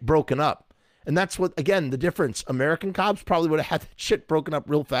want it broken up. And that's what, again, the difference. American cops probably would have had that shit broken up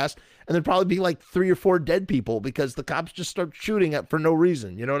real fast, and there'd probably be like 3 or 4 dead people because the cops just start shooting for no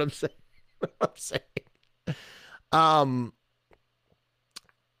reason. You know what I'm saying?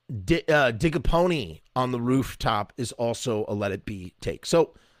 Dig a Pony on the Rooftop is also a Let It Be take.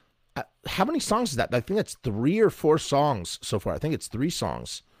 So how many songs is that? I think that's 3 or 4 songs so far. I think it's 3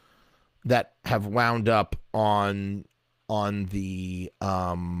 songs that have wound up on the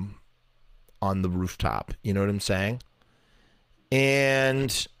Rooftop. You know what I'm saying?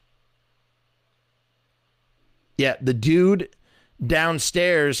 And yeah, the dude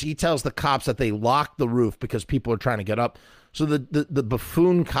downstairs, he tells the cops that they locked the roof because people are trying to get up. So the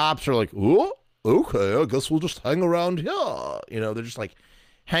buffoon cops are like, "Oh, okay, I guess we'll just hang around here." You know, they're just like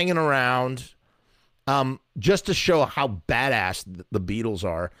hanging around just to show how badass the Beatles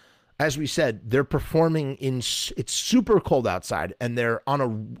are. As we said, they're performing it's super cold outside, and they're on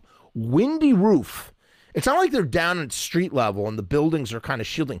a windy roof. It's not like they're down at street level and the buildings are kind of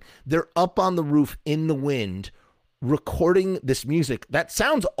shielding. They're up on the roof in the wind recording this music. That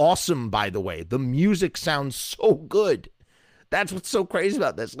sounds awesome, by the way. The music sounds so good. That's what's so crazy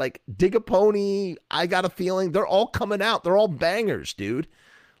about this. Like, Dig a Pony, I Got a Feeling, they're all coming out. They're all bangers, dude.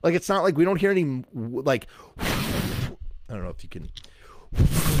 Like, it's not like we don't hear any, like, I don't know if you can,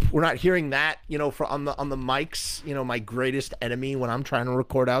 we're not hearing that, you know, for on the mics, you know, my greatest enemy when I'm trying to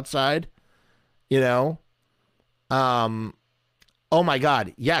record outside, you know. Oh my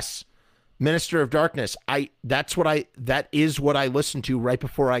God, yes. Minister of Darkness. That is what I listened to right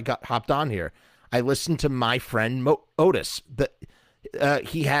before I hopped on here. I listened to my friend Otis.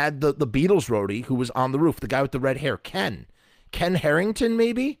 He had the Beatles roadie who was on the roof, the guy with the red hair, Ken Harrington,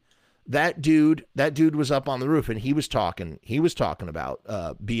 maybe. That dude was up on the roof, and he was talking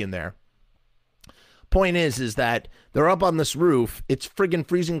about being there. Point is that they're up on this roof. It's friggin'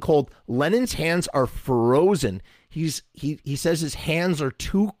 freezing cold. Lennon's hands are frozen. He says his hands are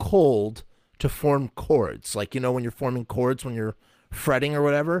too cold to form chords. Like, you know, when you're forming chords when you're fretting or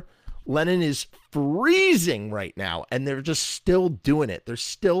whatever. Lennon is freezing right now, and they're just still doing it. They're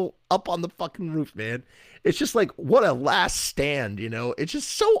still up on the fucking roof, man. It's just like, what a last stand, you know? It's just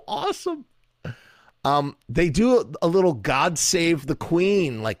so awesome. They do a little God Save the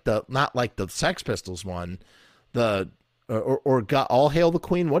Queen, not like the Sex Pistols one, or God, All Hail the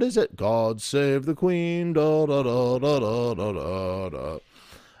Queen. What is it? God Save the Queen. Da, da, da, da, da, da, da.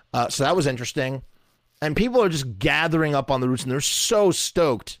 So that was interesting. And people are just gathering up on the roofs, and they're so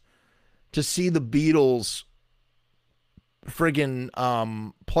stoked to see the Beatles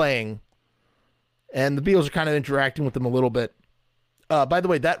friggin' playing. And the Beatles are kind of interacting with them a little bit. By the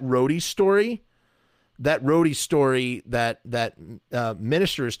way, that roadie story that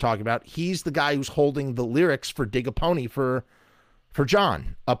Minister is talking about, he's the guy who's holding the lyrics for Dig a Pony for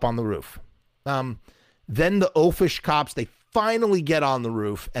John up on the roof. Then the oafish cops, they finally get on the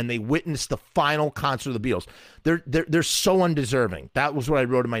roof and they witness the final concert of the Beatles. They're so undeserving. That was what I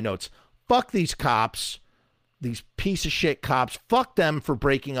wrote in my notes. Fuck these cops, these piece of shit cops. Fuck them for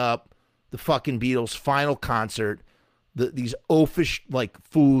breaking up the fucking Beatles' final concert. These oafish like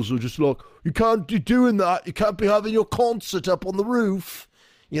fools who just look, you can't be doing that. You can't be having your concert up on the roof,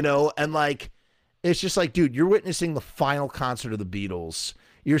 you know? And like, it's just like, dude, you're witnessing the final concert of the Beatles.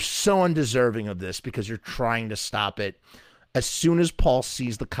 You're so undeserving of this because you're trying to stop it. As soon as Paul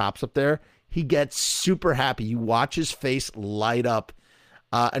sees the cops up there, he gets super happy. You watch his face light up,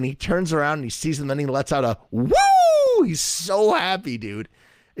 and he turns around and he sees them, and then he lets out a woo! He's so happy, dude.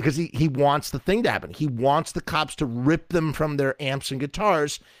 Because he wants the thing to happen. He wants the cops to rip them from their amps and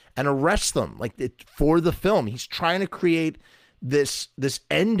guitars and arrest them, like for the film. He's trying to create this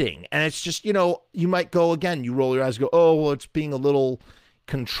ending, and it's just, you know, you might go again. You roll your eyes, and go, oh, well, it's being a little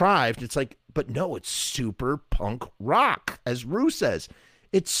contrived. It's like, but no, it's super punk rock, as Rue says.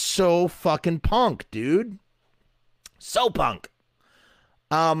 It's so fucking punk, dude. So punk.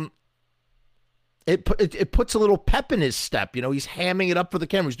 It puts a little pep in his step. You know, he's hamming it up for the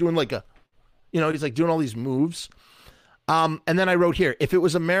camera. He's doing like he's like doing all these moves. And then I wrote here, if it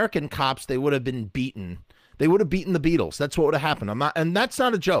was American cops, they would have been beaten. They would have beaten the Beatles. That's what would have happened. And that's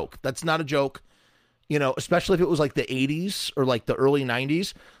not a joke. That's not a joke. You know, especially if it was like the 80s or like the early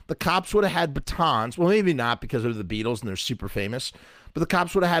 90s, the cops would have had batons. Well, maybe not because of the Beatles and they're super famous, but the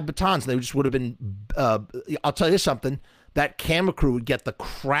cops would have had batons. They just would have been, I'll tell you something, that camera crew would get the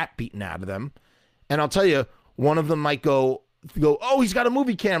crap beaten out of them. And I'll tell you, one of them might go, oh, he's got a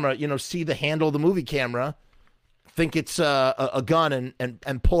movie camera, you know, see the handle of the movie camera, think it's a gun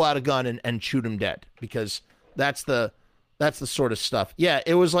and pull out a gun and shoot him dead, because that's the sort of stuff. Yeah,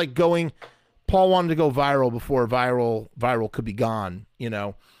 it was like Paul wanted to go viral before viral could be gone, you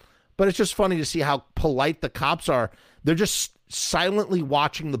know. But it's just funny to see how polite the cops are. They're just silently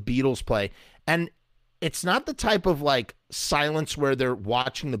watching the Beatles play. And it's not the type of like silence where they're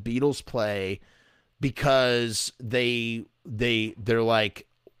watching the Beatles play because they're like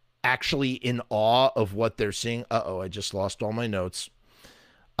actually in awe of what they're seeing. I just lost all my notes.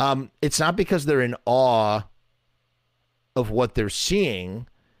 It's not because they're in awe of what they're seeing.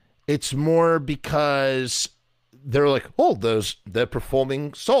 It's more because they're like, oh, they're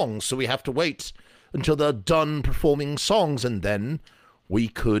performing songs, so we have to wait until they're done performing songs, and then we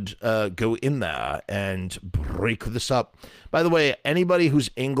could go in there and break this up. By the way, anybody who's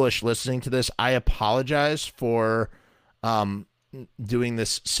English listening to this, I apologize for doing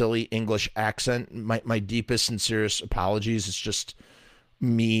this silly English accent. My deepest, sincerest apologies. It's just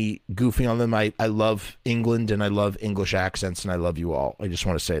me goofing on them. I love England and I love English accents, and I love you all. I just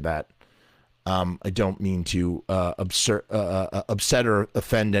want to say that. I don't mean to upset or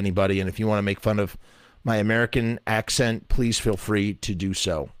offend anybody, and if you want to make fun of my American accent, please feel free to do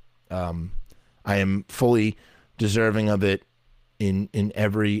so. I am fully deserving of it in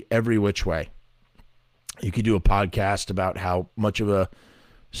every which way. You could do a podcast about how much of a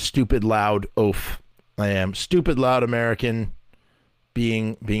stupid, loud oaf I am. Stupid, loud American,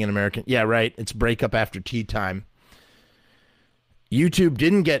 being an American. Yeah, right. It's breakup after tea time. YouTube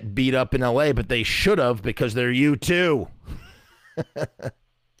didn't get beat up in LA, but they should have because they're U2.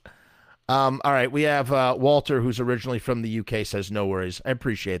 All right, we have Walter, who's originally from the UK, says no worries. I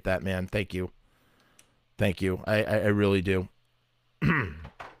appreciate that, man. Thank you. Thank you. I really do.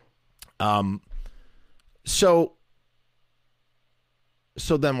 So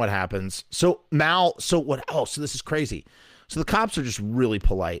then what happens? So Mal, so what? Oh, so this is crazy. So the cops are just really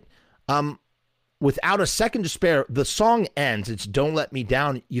polite. Without a second to spare, the song ends. It's "Don't Let Me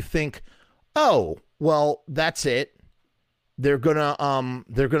Down." You think, oh, well, that's it. They're gonna,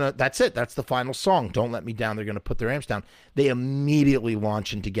 that's it. That's the final song. "Don't Let Me Down." They're gonna put their amps down. They immediately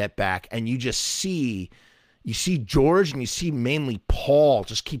launch into "Get Back," and you see George and you see mainly Paul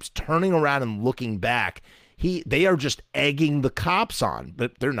just keeps turning around and looking back. They are just egging the cops on,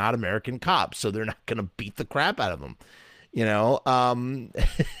 but they're not American cops, so they're not gonna beat the crap out of them. You know,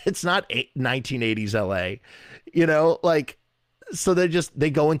 it's not 1980s LA, you know, like, so they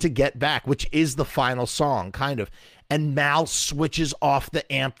go into "Get Back," which is the final song, kind of. And Mal switches off the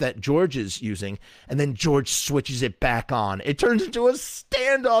amp that George is using, and then George switches it back on. It turns into a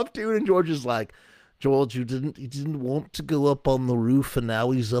standoff, dude. And George is like, George, he didn't want to go up on the roof, and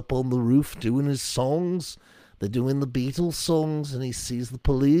now he's up on the roof doing his songs. They're doing the Beatles songs, and he sees the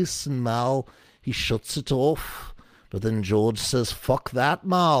police, and Mal, he shuts it off. But then George says, fuck that,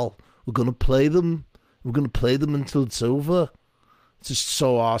 Mal. We're going to play them. We're going to play them until it's over. It's just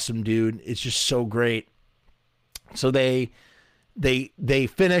so awesome, dude. It's just so great. So they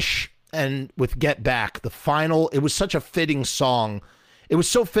finish, and with "Get Back," the final, it was such a fitting song. It was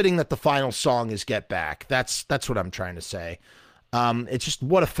so fitting that the final song is "Get Back." That's what I'm trying to say. It's just,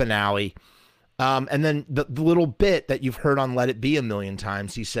 what a finale. And then the little bit that you've heard on "Let It Be" a million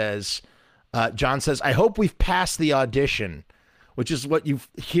times, he says, John says, I hope we've passed the audition, which is what you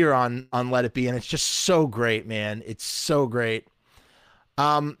hear on "Let It Be." And it's just so great, man. It's so great.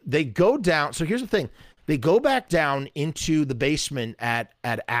 They go down. So here's the thing. They go back down into the basement at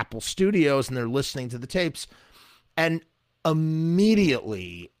Apple Studios, and they're listening to the tapes. And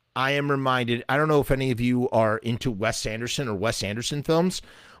immediately I am reminded, I don't know if any of you are into Wes Anderson or Wes Anderson films,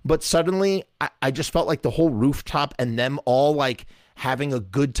 but suddenly I just felt like the whole rooftop and them all like having a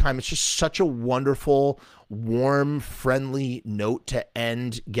good time. It's just such a wonderful, warm, friendly note to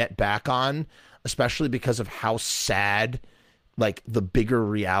end "Get Back" on, especially because of how sad, like, the bigger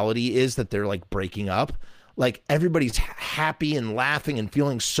reality is that they're like breaking up. Like, everybody's happy and laughing and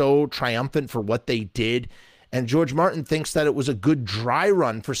feeling so triumphant for what they did. And George Martin thinks that it was a good dry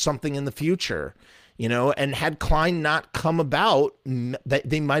run for something in the future, you know, and had Klein not come about, that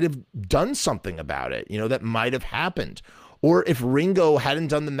they might have done something about it, you know, that might have happened. Or if Ringo hadn't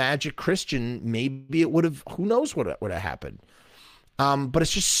done the Magic Christian, maybe it would have, who knows what would have happened. But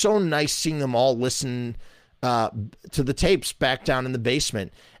it's just so nice seeing them all listen to the tapes back down in the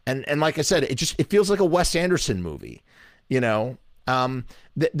basement. And like I said, it feels like a Wes Anderson movie, you know.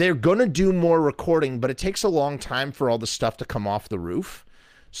 They're going to do more recording, but it takes a long time for all the stuff to come off the roof.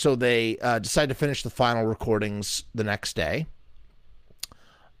 So they decide to finish the final recordings the next day.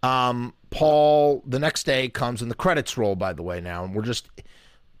 Paul, the next day comes, and the credits roll, by the way, now. And we're just,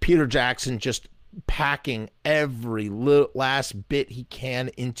 Peter Jackson just packing every last bit he can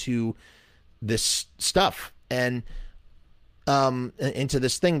into this stuff and into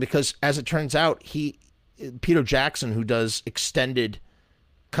this thing, because as it turns out, Peter Jackson, who does extended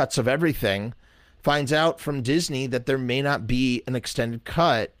cuts of everything, finds out from Disney that there may not be an extended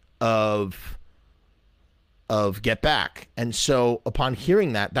cut of Get Back. And so upon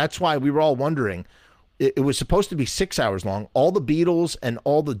hearing that, that's why we were all wondering, it was supposed to be 6 hours long. All the Beatles and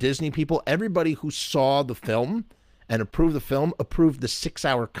all the Disney people, everybody who saw the film and approved the film, approved the 6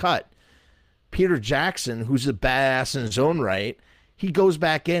 hour cut. Peter Jackson, who's a badass in his own right, he goes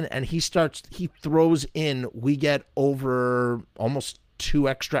back in and he throws in, we get over almost 2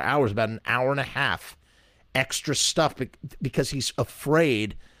 extra hours, about an hour and a half extra stuff, because he's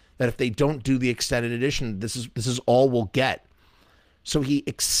afraid that if they don't do the extended edition, this is all we'll get. So he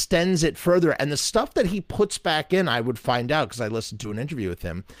extends it further. And the stuff that he puts back in, I would find out because I listened to an interview with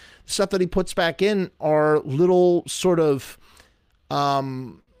him, the stuff that he puts back in are little sort of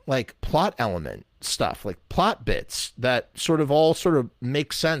like plot element stuff, like plot bits that sort of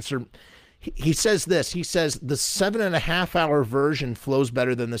make sense. Or he says this, he says the 7.5 hour version flows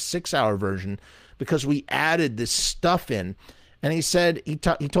better than the 6 hour version because we added this stuff in. And he said, he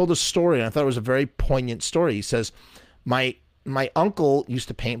told a story, and I thought it was a very poignant story. He says, my uncle used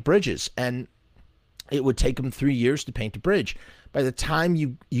to paint bridges, and it would take him 3 years to paint a bridge. By the time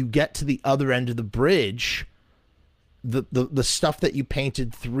you get to the other end of the bridge, the stuff that you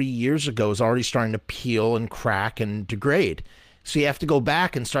painted 3 years ago is already starting to peel and crack and degrade. So you have to go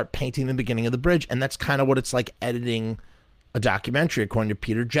back and start painting the beginning of the bridge. And that's kind of what it's like editing a documentary, according to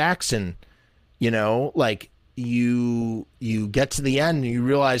Peter Jackson. You know, like you get to the end and you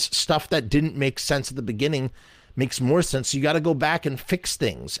realize stuff that didn't make sense at the beginning makes more sense. So you got to go back and fix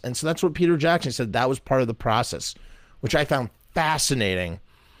things. And so that's what Peter Jackson said. That was part of the process, which I found fascinating.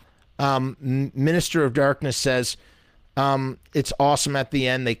 Minister of Darkness says, it's awesome at the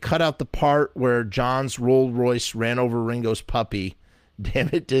end. They cut out the part where John's Rolls Royce ran over Ringo's puppy. Damn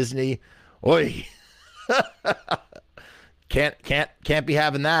it, Disney. Oi. Can't be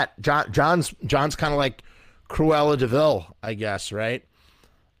having that. John's kind of like Cruella de Vil, I guess, right?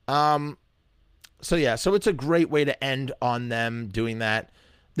 So it's a great way to end on them doing that.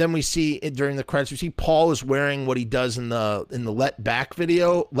 Then we see during the credits, we see Paul is wearing what he does in the Let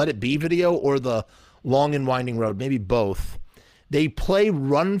It Be video, or the Long and Winding Road, maybe both. They play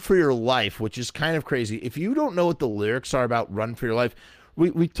Run for Your Life, which is kind of crazy. If you don't know what the lyrics are about Run for Your Life,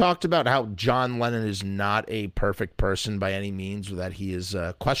 we talked about how John Lennon is not a perfect person by any means, or that he is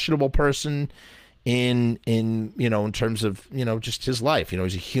a questionable person in terms of, just his life.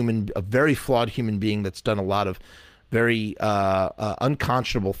 He's a very flawed human being that's done a lot of very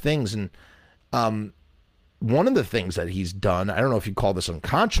unconscionable things. And one of the things that he's done, I don't know if you call this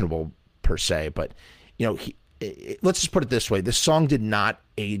unconscionable per se, but let's just put it this way: this song did not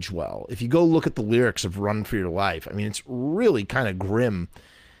age well. If you go look at the lyrics of Run for Your Life, I mean, it's really kind of grim.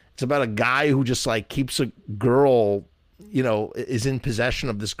 It's about a guy who just like keeps a girl, is in possession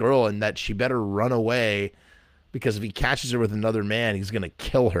of this girl, and that she better run away, because if he catches her with another man, he's going to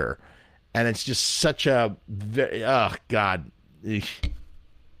kill her. And it's just such a oh God.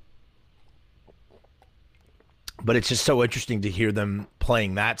 But it's just so interesting to hear them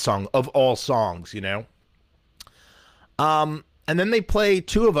playing that song of all songs, And then they play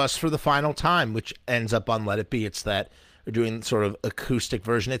Two of Us for the final time, which ends up on Let It Be. It's that they're doing sort of acoustic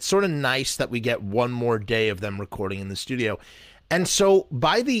version. It's sort of nice that we get one more day of them recording in the studio. And so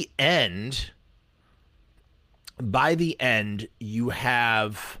by the end, you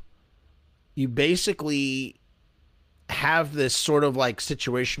basically have this sort of like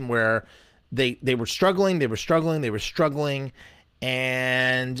situation where they were struggling,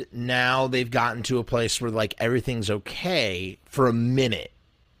 and now they've gotten to a place where like everything's okay for a minute,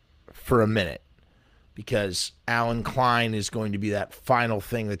 because Alan Klein is going to be that final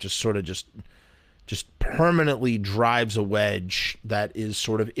thing that just sort of just permanently drives a wedge that is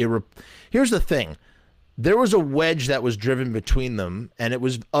sort of Here's the thing. There was a wedge that was driven between them, and it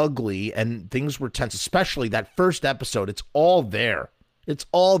was ugly, and things were tense, especially that first episode. It's all there.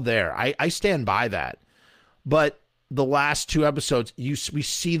 I stand by that. But the last two episodes, we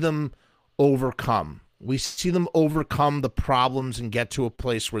see them overcome. We see them overcome the problems and get to a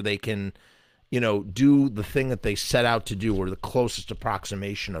place where they can, do the thing that they set out to do, or the closest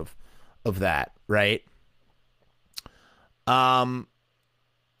approximation of that, right?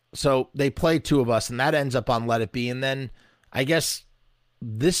 So they play Two of Us, and that ends up on Let It Be. And then I guess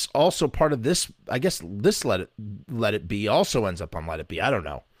this also part of this, this Let It Be also ends up on Let It Be. I don't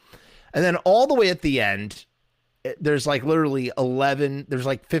know. And then all the way at the end, there's like literally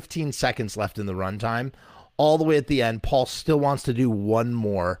 15 seconds left in the runtime. All the way at the end, Paul still wants to do one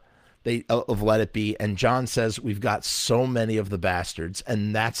more of Let It Be. And John says, we've got so many of the bastards.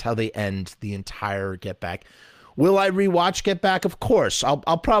 And that's how they end the entire Get Back. Will I rewatch Get Back? Of course. I'll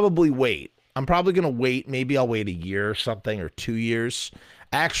probably wait. I'm probably going to wait. Maybe I'll wait a year or something, or 2 years.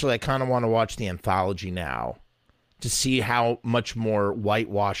 Actually, I kind of want to watch the anthology now to see how much more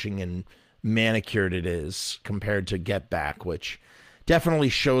whitewashing and manicured it is compared to Get Back, which definitely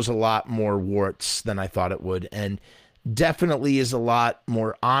shows a lot more warts than I thought it would, and definitely is a lot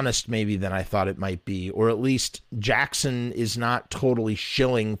more honest maybe than I thought it might be, or at least Jackson is not totally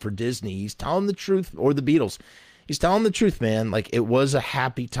shilling for Disney. He's telling the truth, or the Beatles. He's telling the truth, man. Like, it was a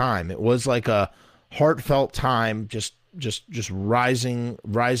happy time. It was like a heartfelt time, just rising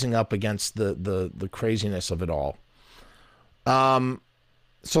up against the craziness of it all.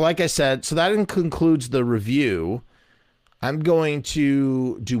 So like I said, so that concludes the review. I'm going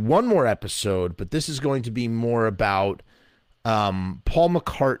to do one more episode, but this is going to be more about Paul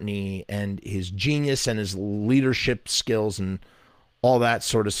McCartney and his genius and his leadership skills and all that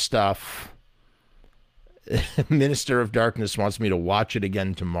sort of stuff. Minister of Darkness wants me to watch it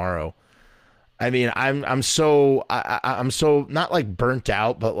again tomorrow. I mean, I'm so not like burnt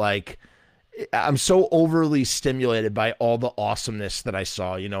out, but like I'm so overly stimulated by all the awesomeness that I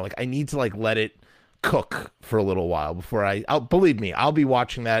saw. Like I need to like let it cook for a little while before believe me, I'll be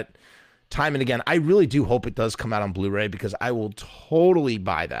watching that time and again. I really do hope it does come out on Blu-ray because I will totally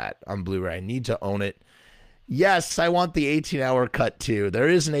buy that on Blu-ray. I need to own it. Yes, I want the 18-hour cut too. There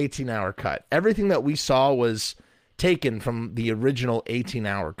is an 18-hour cut. Everything that we saw was taken from the original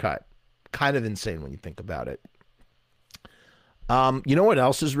 18-hour cut. Kind of insane when you think about it. You know what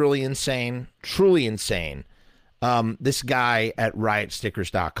else is really insane? Truly insane. This guy at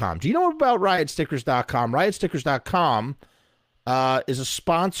riotstickers.com. Do you know about riotstickers.com? Riotstickers.com is a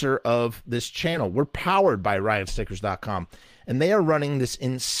sponsor of this channel. We're powered by riotstickers.com, and they are running this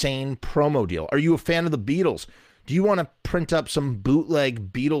insane promo deal. Are you a fan of the Beatles? Do you want to print up some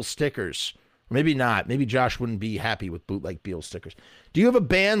bootleg Beatles stickers? Maybe not. Maybe Josh wouldn't be happy with bootleg Beatles stickers. Do you have a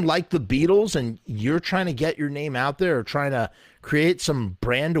band like the Beatles and you're trying to get your name out there or trying to create some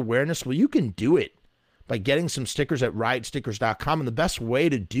brand awareness? Well, you can do it by getting some stickers at riotstickers.com. And the best way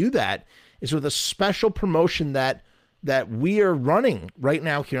to do that is with a special promotion that we are running right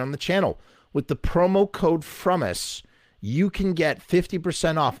now here on the channel. With the promo code FROMUS, you can get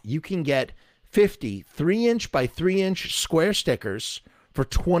 50% off. You can get 50 3-inch by 3-inch square stickers for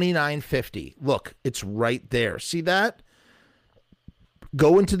 $29.50. Look, it's right there. See that?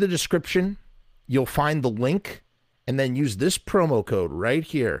 Go into the description. You'll find the link, and then use this promo code right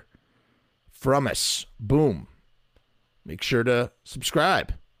here. FROMUS. Boom. Make sure to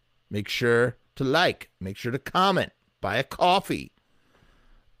subscribe. Make sure to like. Make sure to comment. Buy a coffee.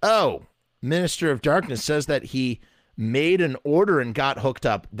 Oh, Minister of Darkness says that he made an order and got hooked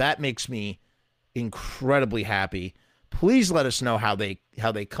up. That makes me incredibly happy. Please let us know how they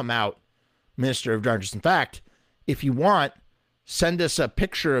come out, Minister of Darkness. In fact, if you want, send us a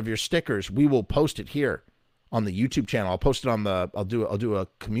picture of your stickers. We will post it here on the YouTube channel. I'll post it on I'll do a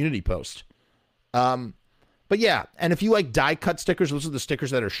community post. But yeah, and if you like die cut stickers, those are the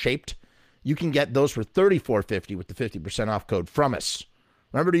stickers that are shaped. You can get those for $34.50 with the 50% off code FROMUS.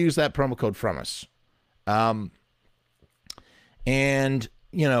 Remember to use that promo code FROMUS. And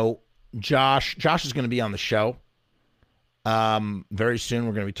you know, Josh is going to be on the show. Very soon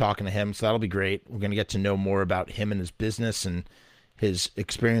we're going to be talking to him, so that'll be great. We're going to get to know more about him and his business and his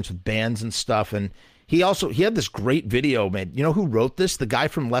experience with bands and stuff. And he had this great video, man. You know who wrote this? The guy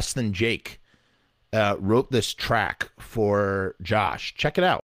from Less Than Jake wrote this track for Josh. Check it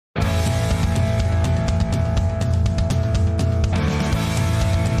out.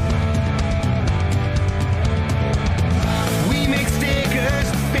 We make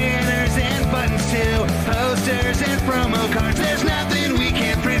stickers, banners, and buttons too. Posters and promo cards. There's nothing we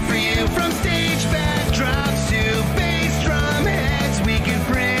can't print for you. From stage backdrops to bass drum heads. We can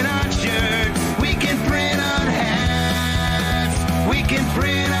print on shirts. We can print on hats. We can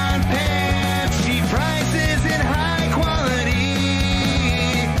print on pants. Cheap prices and high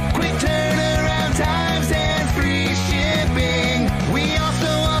quality. Quick turnaround times and free shipping. We also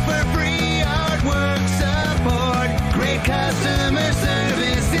offer free artwork support. Great customer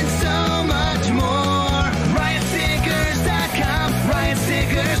service and so much more. RiotStickers.com. Riot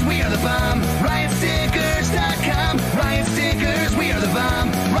Stickers, we are the bomb. RiotStickers.com. Riot Stickers, we are the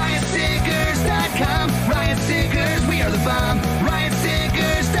bomb. RiotStickers.com. Riot Stickers, we are the bomb.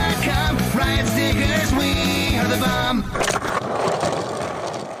 RiotStickers.com. Riot Stickers, we are the bomb.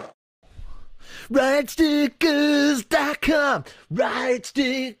 RiotStickers.com. Riot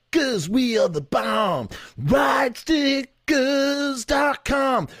Stickers, we are the bomb.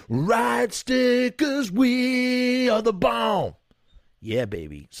 RiotStickers.com. Riot Stickers, we are the bomb. Yeah,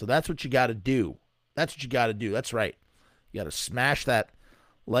 baby. So that's what you got to do. That's what you got to do. That's right. You got to smash that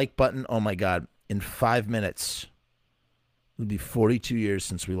like button. Oh, my God. In 5 minutes, it'll be 42 years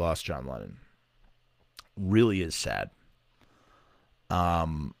since we lost John Lennon. Really is sad.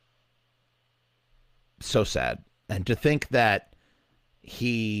 So sad. And to think that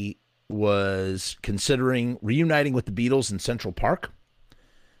he was considering reuniting with the Beatles in Central Park.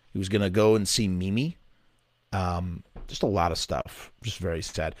 He was going to go and see Mimi. Just a lot of stuff. Just very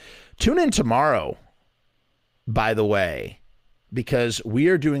sad. Tune in tomorrow, by the way, because we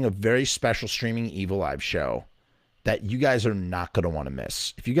are doing a very special Streaming Evil Live show that you guys are not going to want to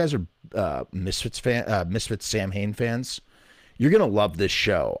miss. If you guys are Misfits Sam Hain fans, you're going to love this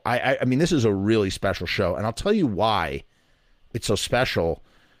show. I mean, this is a really special show, and I'll tell you why it's so special.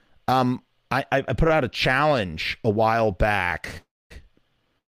 I put out a challenge a while back.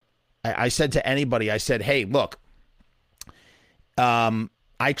 I said to anybody, I said, hey, look,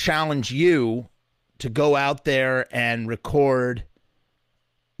 I challenge you to go out there and record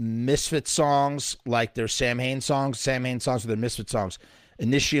Misfit songs like their Sam Hain songs with their Misfit songs,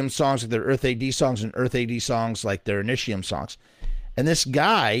 Initium songs like their Earth AD songs, and Earth AD songs like their Initium songs. And this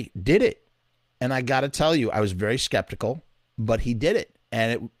guy did it. And I got to tell you, I was very skeptical, but he did it,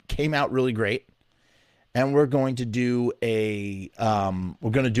 and it came out really great. And we're going to do a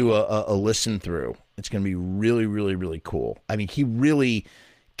listen through. It's going to be really, really, really cool. I mean, he really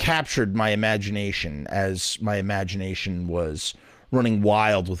captured my imagination as my imagination was running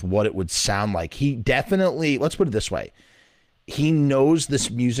wild with what it would sound like. He definitely, let's put it this way, he knows this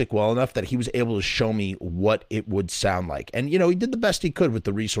music well enough that he was able to show me what it would sound like. And, you know, he did the best he could with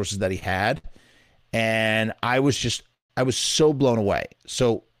the resources that he had. And I was so blown away.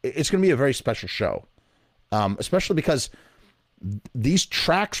 So it's going to be a very special show, especially because these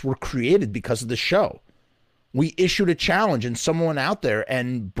tracks were created because of the show. We issued a challenge and someone out there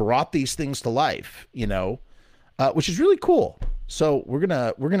and brought these things to life, you know, which is really cool. So we're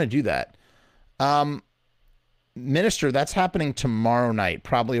going to do that. Minister, that's happening tomorrow night,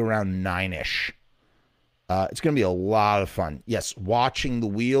 probably around 9-ish. It's going to be a lot of fun. Yes. Watching the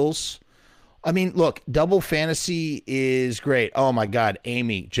wheels. I mean, look, Double Fantasy is great. Oh my God,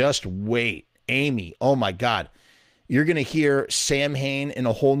 Amy, just wait. Amy, oh my God. You're going to hear Sam Hain in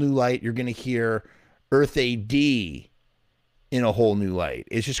a whole new light. You're going to hear Earth AD in a whole new light.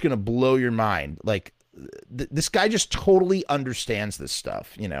 It's just going to blow your mind. Like, this guy just totally understands this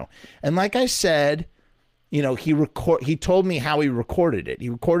stuff, you know? And like I said, you know, he told me how he recorded it. He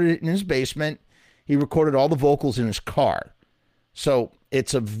recorded it in his basement. He recorded all the vocals in his car. So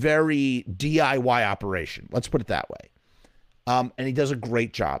it's a very DIY operation. Let's put it that way. And he does a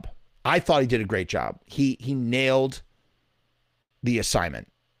great job. I thought he did a great job. He nailed the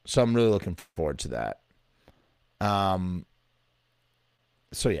assignment. So I'm really looking forward to that.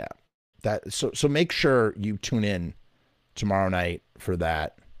 So yeah, so make sure you tune in tomorrow night for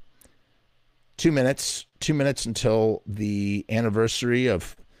that. 2 minutes until the anniversary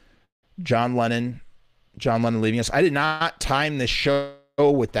of John Lennon leaving us. I did not time this show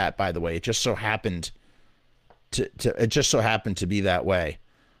with that, by the way. It just so happened to be that way.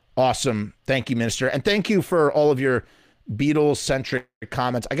 Awesome. Thank you, Minister. And thank you for all of your Beatles-centric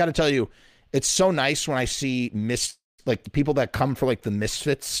comments. I got to tell you, it's so nice when I see like the people that come for like the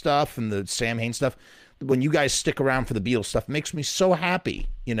Misfits stuff and the Sam Hain stuff. When you guys stick around for the Beatles stuff, it makes me so happy,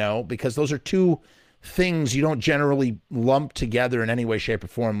 you know, because those are two things you don't generally lump together in any way, shape, or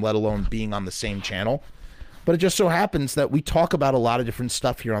form, let alone being on the same channel. But it just so happens that we talk about a lot of different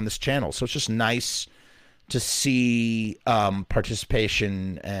stuff here on this channel. So it's just nice to see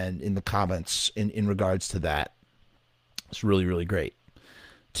participation and in the comments in regards to that. It's really, really great.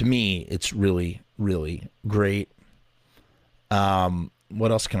 To me, it's really, really great.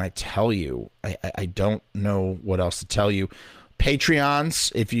 What else can I tell you? I don't know what else to tell you.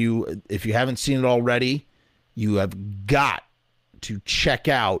 Patreons, if you haven't seen it already, you have got to check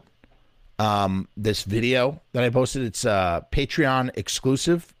out this video that I posted. It's Patreon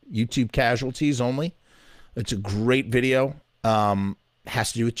exclusive, YouTube casualties only. It's a great video.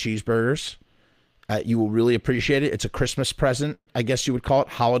 Has to do with cheeseburgers. You will really appreciate it. It's a Christmas present, I guess you would call it,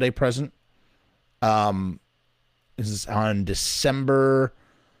 holiday present. This is on December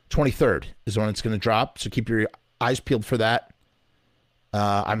 23rd is when it's going to drop. So keep your eyes peeled for that.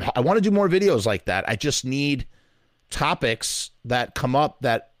 I want to do more videos like that. I just need topics that come up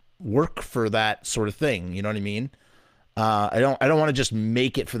that work for that sort of thing. You know what I mean? I don't want to just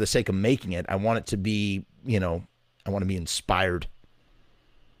make it for the sake of making it. I want it to be, you know, I want to be inspired.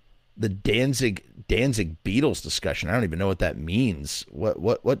 The Danzig Beatles discussion. I don't even know what that means.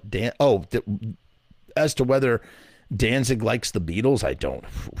 As to whether Danzig likes the Beatles, I don't.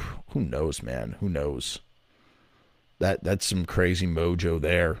 Who knows, man? Who knows? That's some crazy mojo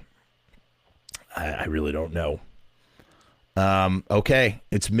there. I really don't know. Okay,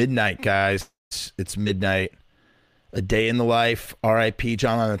 it's midnight, guys. It's midnight. A day in the life. R.I.P.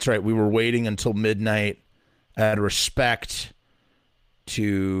 John Lennon. That's right. We were waiting until midnight out of respect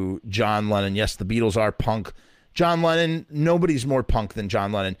to John Lennon. Yes, the Beatles are punk. John Lennon, nobody's more punk than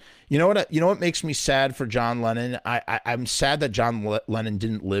John Lennon. You know what makes me sad for John Lennon? I'm sad that John Lennon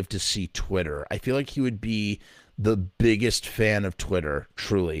didn't live to see Twitter. I feel like he would be the biggest fan of Twitter,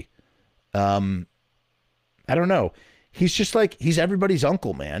 truly. I don't know. He's just like, he's everybody's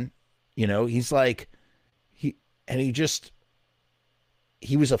uncle, man. You know, he's like, he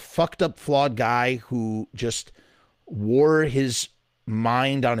was a fucked up, flawed guy who just wore his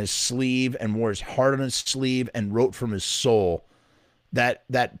mind on his sleeve and wore his heart on his sleeve and wrote from his soul.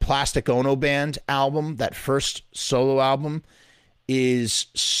 That Plastic Ono Band album, that first solo album, is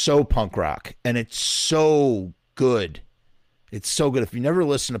so punk rock, and it's so good. It's so good. If you never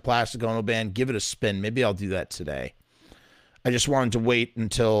listened to Plastic Ono Band, give it a spin. Maybe I'll do that today. I just wanted to wait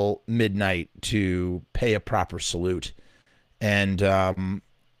until midnight to pay a proper salute. And,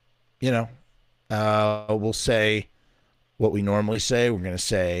 you know, we'll say what we normally say. We're going to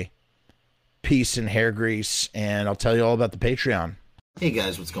say peace and hair grease, and I'll tell you all about the Patreon. Hey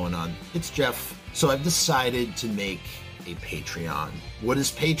guys, what's going on? It's Jeff. So I've decided to make a Patreon. What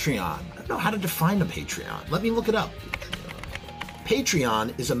is Patreon? I don't know how to define a Patreon. Let me look it up.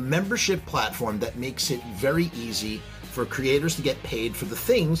 Patreon is a membership platform that makes it very easy for creators to get paid for the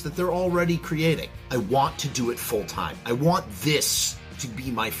things that they're already creating. I want to do it full time. I want this to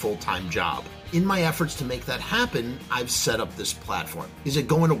be my full-time job. In my efforts to make that happen, I've set up this platform. Is it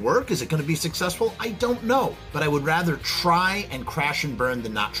going to work? Is it going to be successful? I don't know, but I would rather try and crash and burn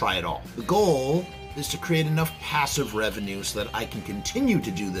than not try at all. The goal is to create enough passive revenue so that I can continue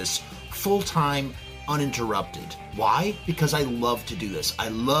to do this full-time, uninterrupted. Why? Because I love to do this. I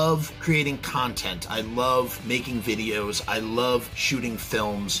love creating content. I love making videos. I love shooting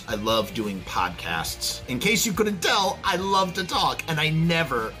films. I love doing podcasts. In case you couldn't tell, I love to talk and I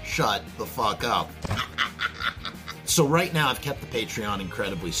never shut the fuck up. So right now I've kept the Patreon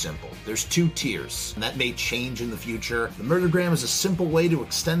incredibly simple. There's 2 tiers, and that may change in the future. The Murdergram is a simple way to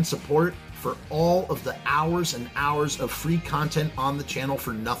extend support for all of the hours and hours of free content on the channel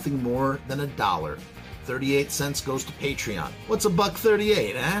for nothing more than $1. 38 cents goes to Patreon. What's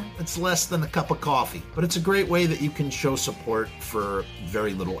 $1.38, eh? It's less than a cup of coffee, but it's a great way that you can show support for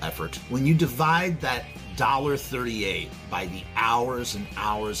very little effort. When you divide that $1.38 by the hours and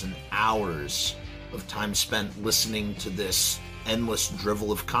hours and hours of time spent listening to this endless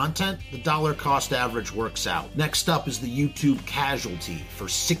drivel of content, the dollar cost average works out. Next up is the YouTube Casualty for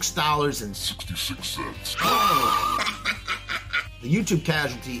 $6.66. The YouTube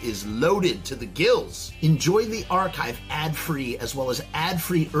Casualty is loaded to the gills. Enjoy the archive ad-free, as well as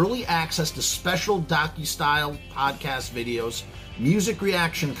ad-free early access to special docu-style podcast videos, music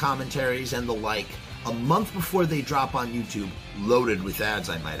reaction commentaries, and the like, a month before they drop on YouTube, loaded with ads,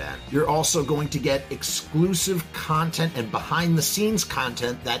 I might add. You're also going to get exclusive content and behind-the-scenes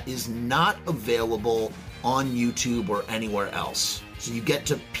content that is not available on YouTube or anywhere else. So you get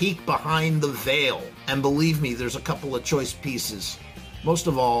to peek behind the veil. And believe me, there's a couple of choice pieces. Most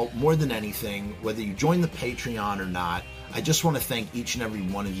of all, more than anything, whether you join the Patreon or not, I just want to thank each and every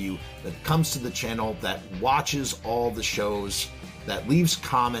one of you that comes to the channel, that watches all the shows, that leaves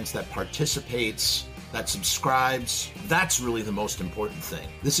comments, that participates, that subscribes. That's really the most important thing.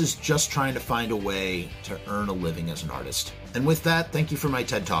 This is just trying to find a way to earn a living as an artist. And with that, thank you for my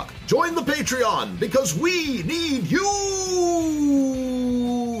TED Talk. Join the Patreon, because we need you!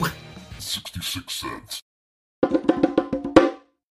 66 cents.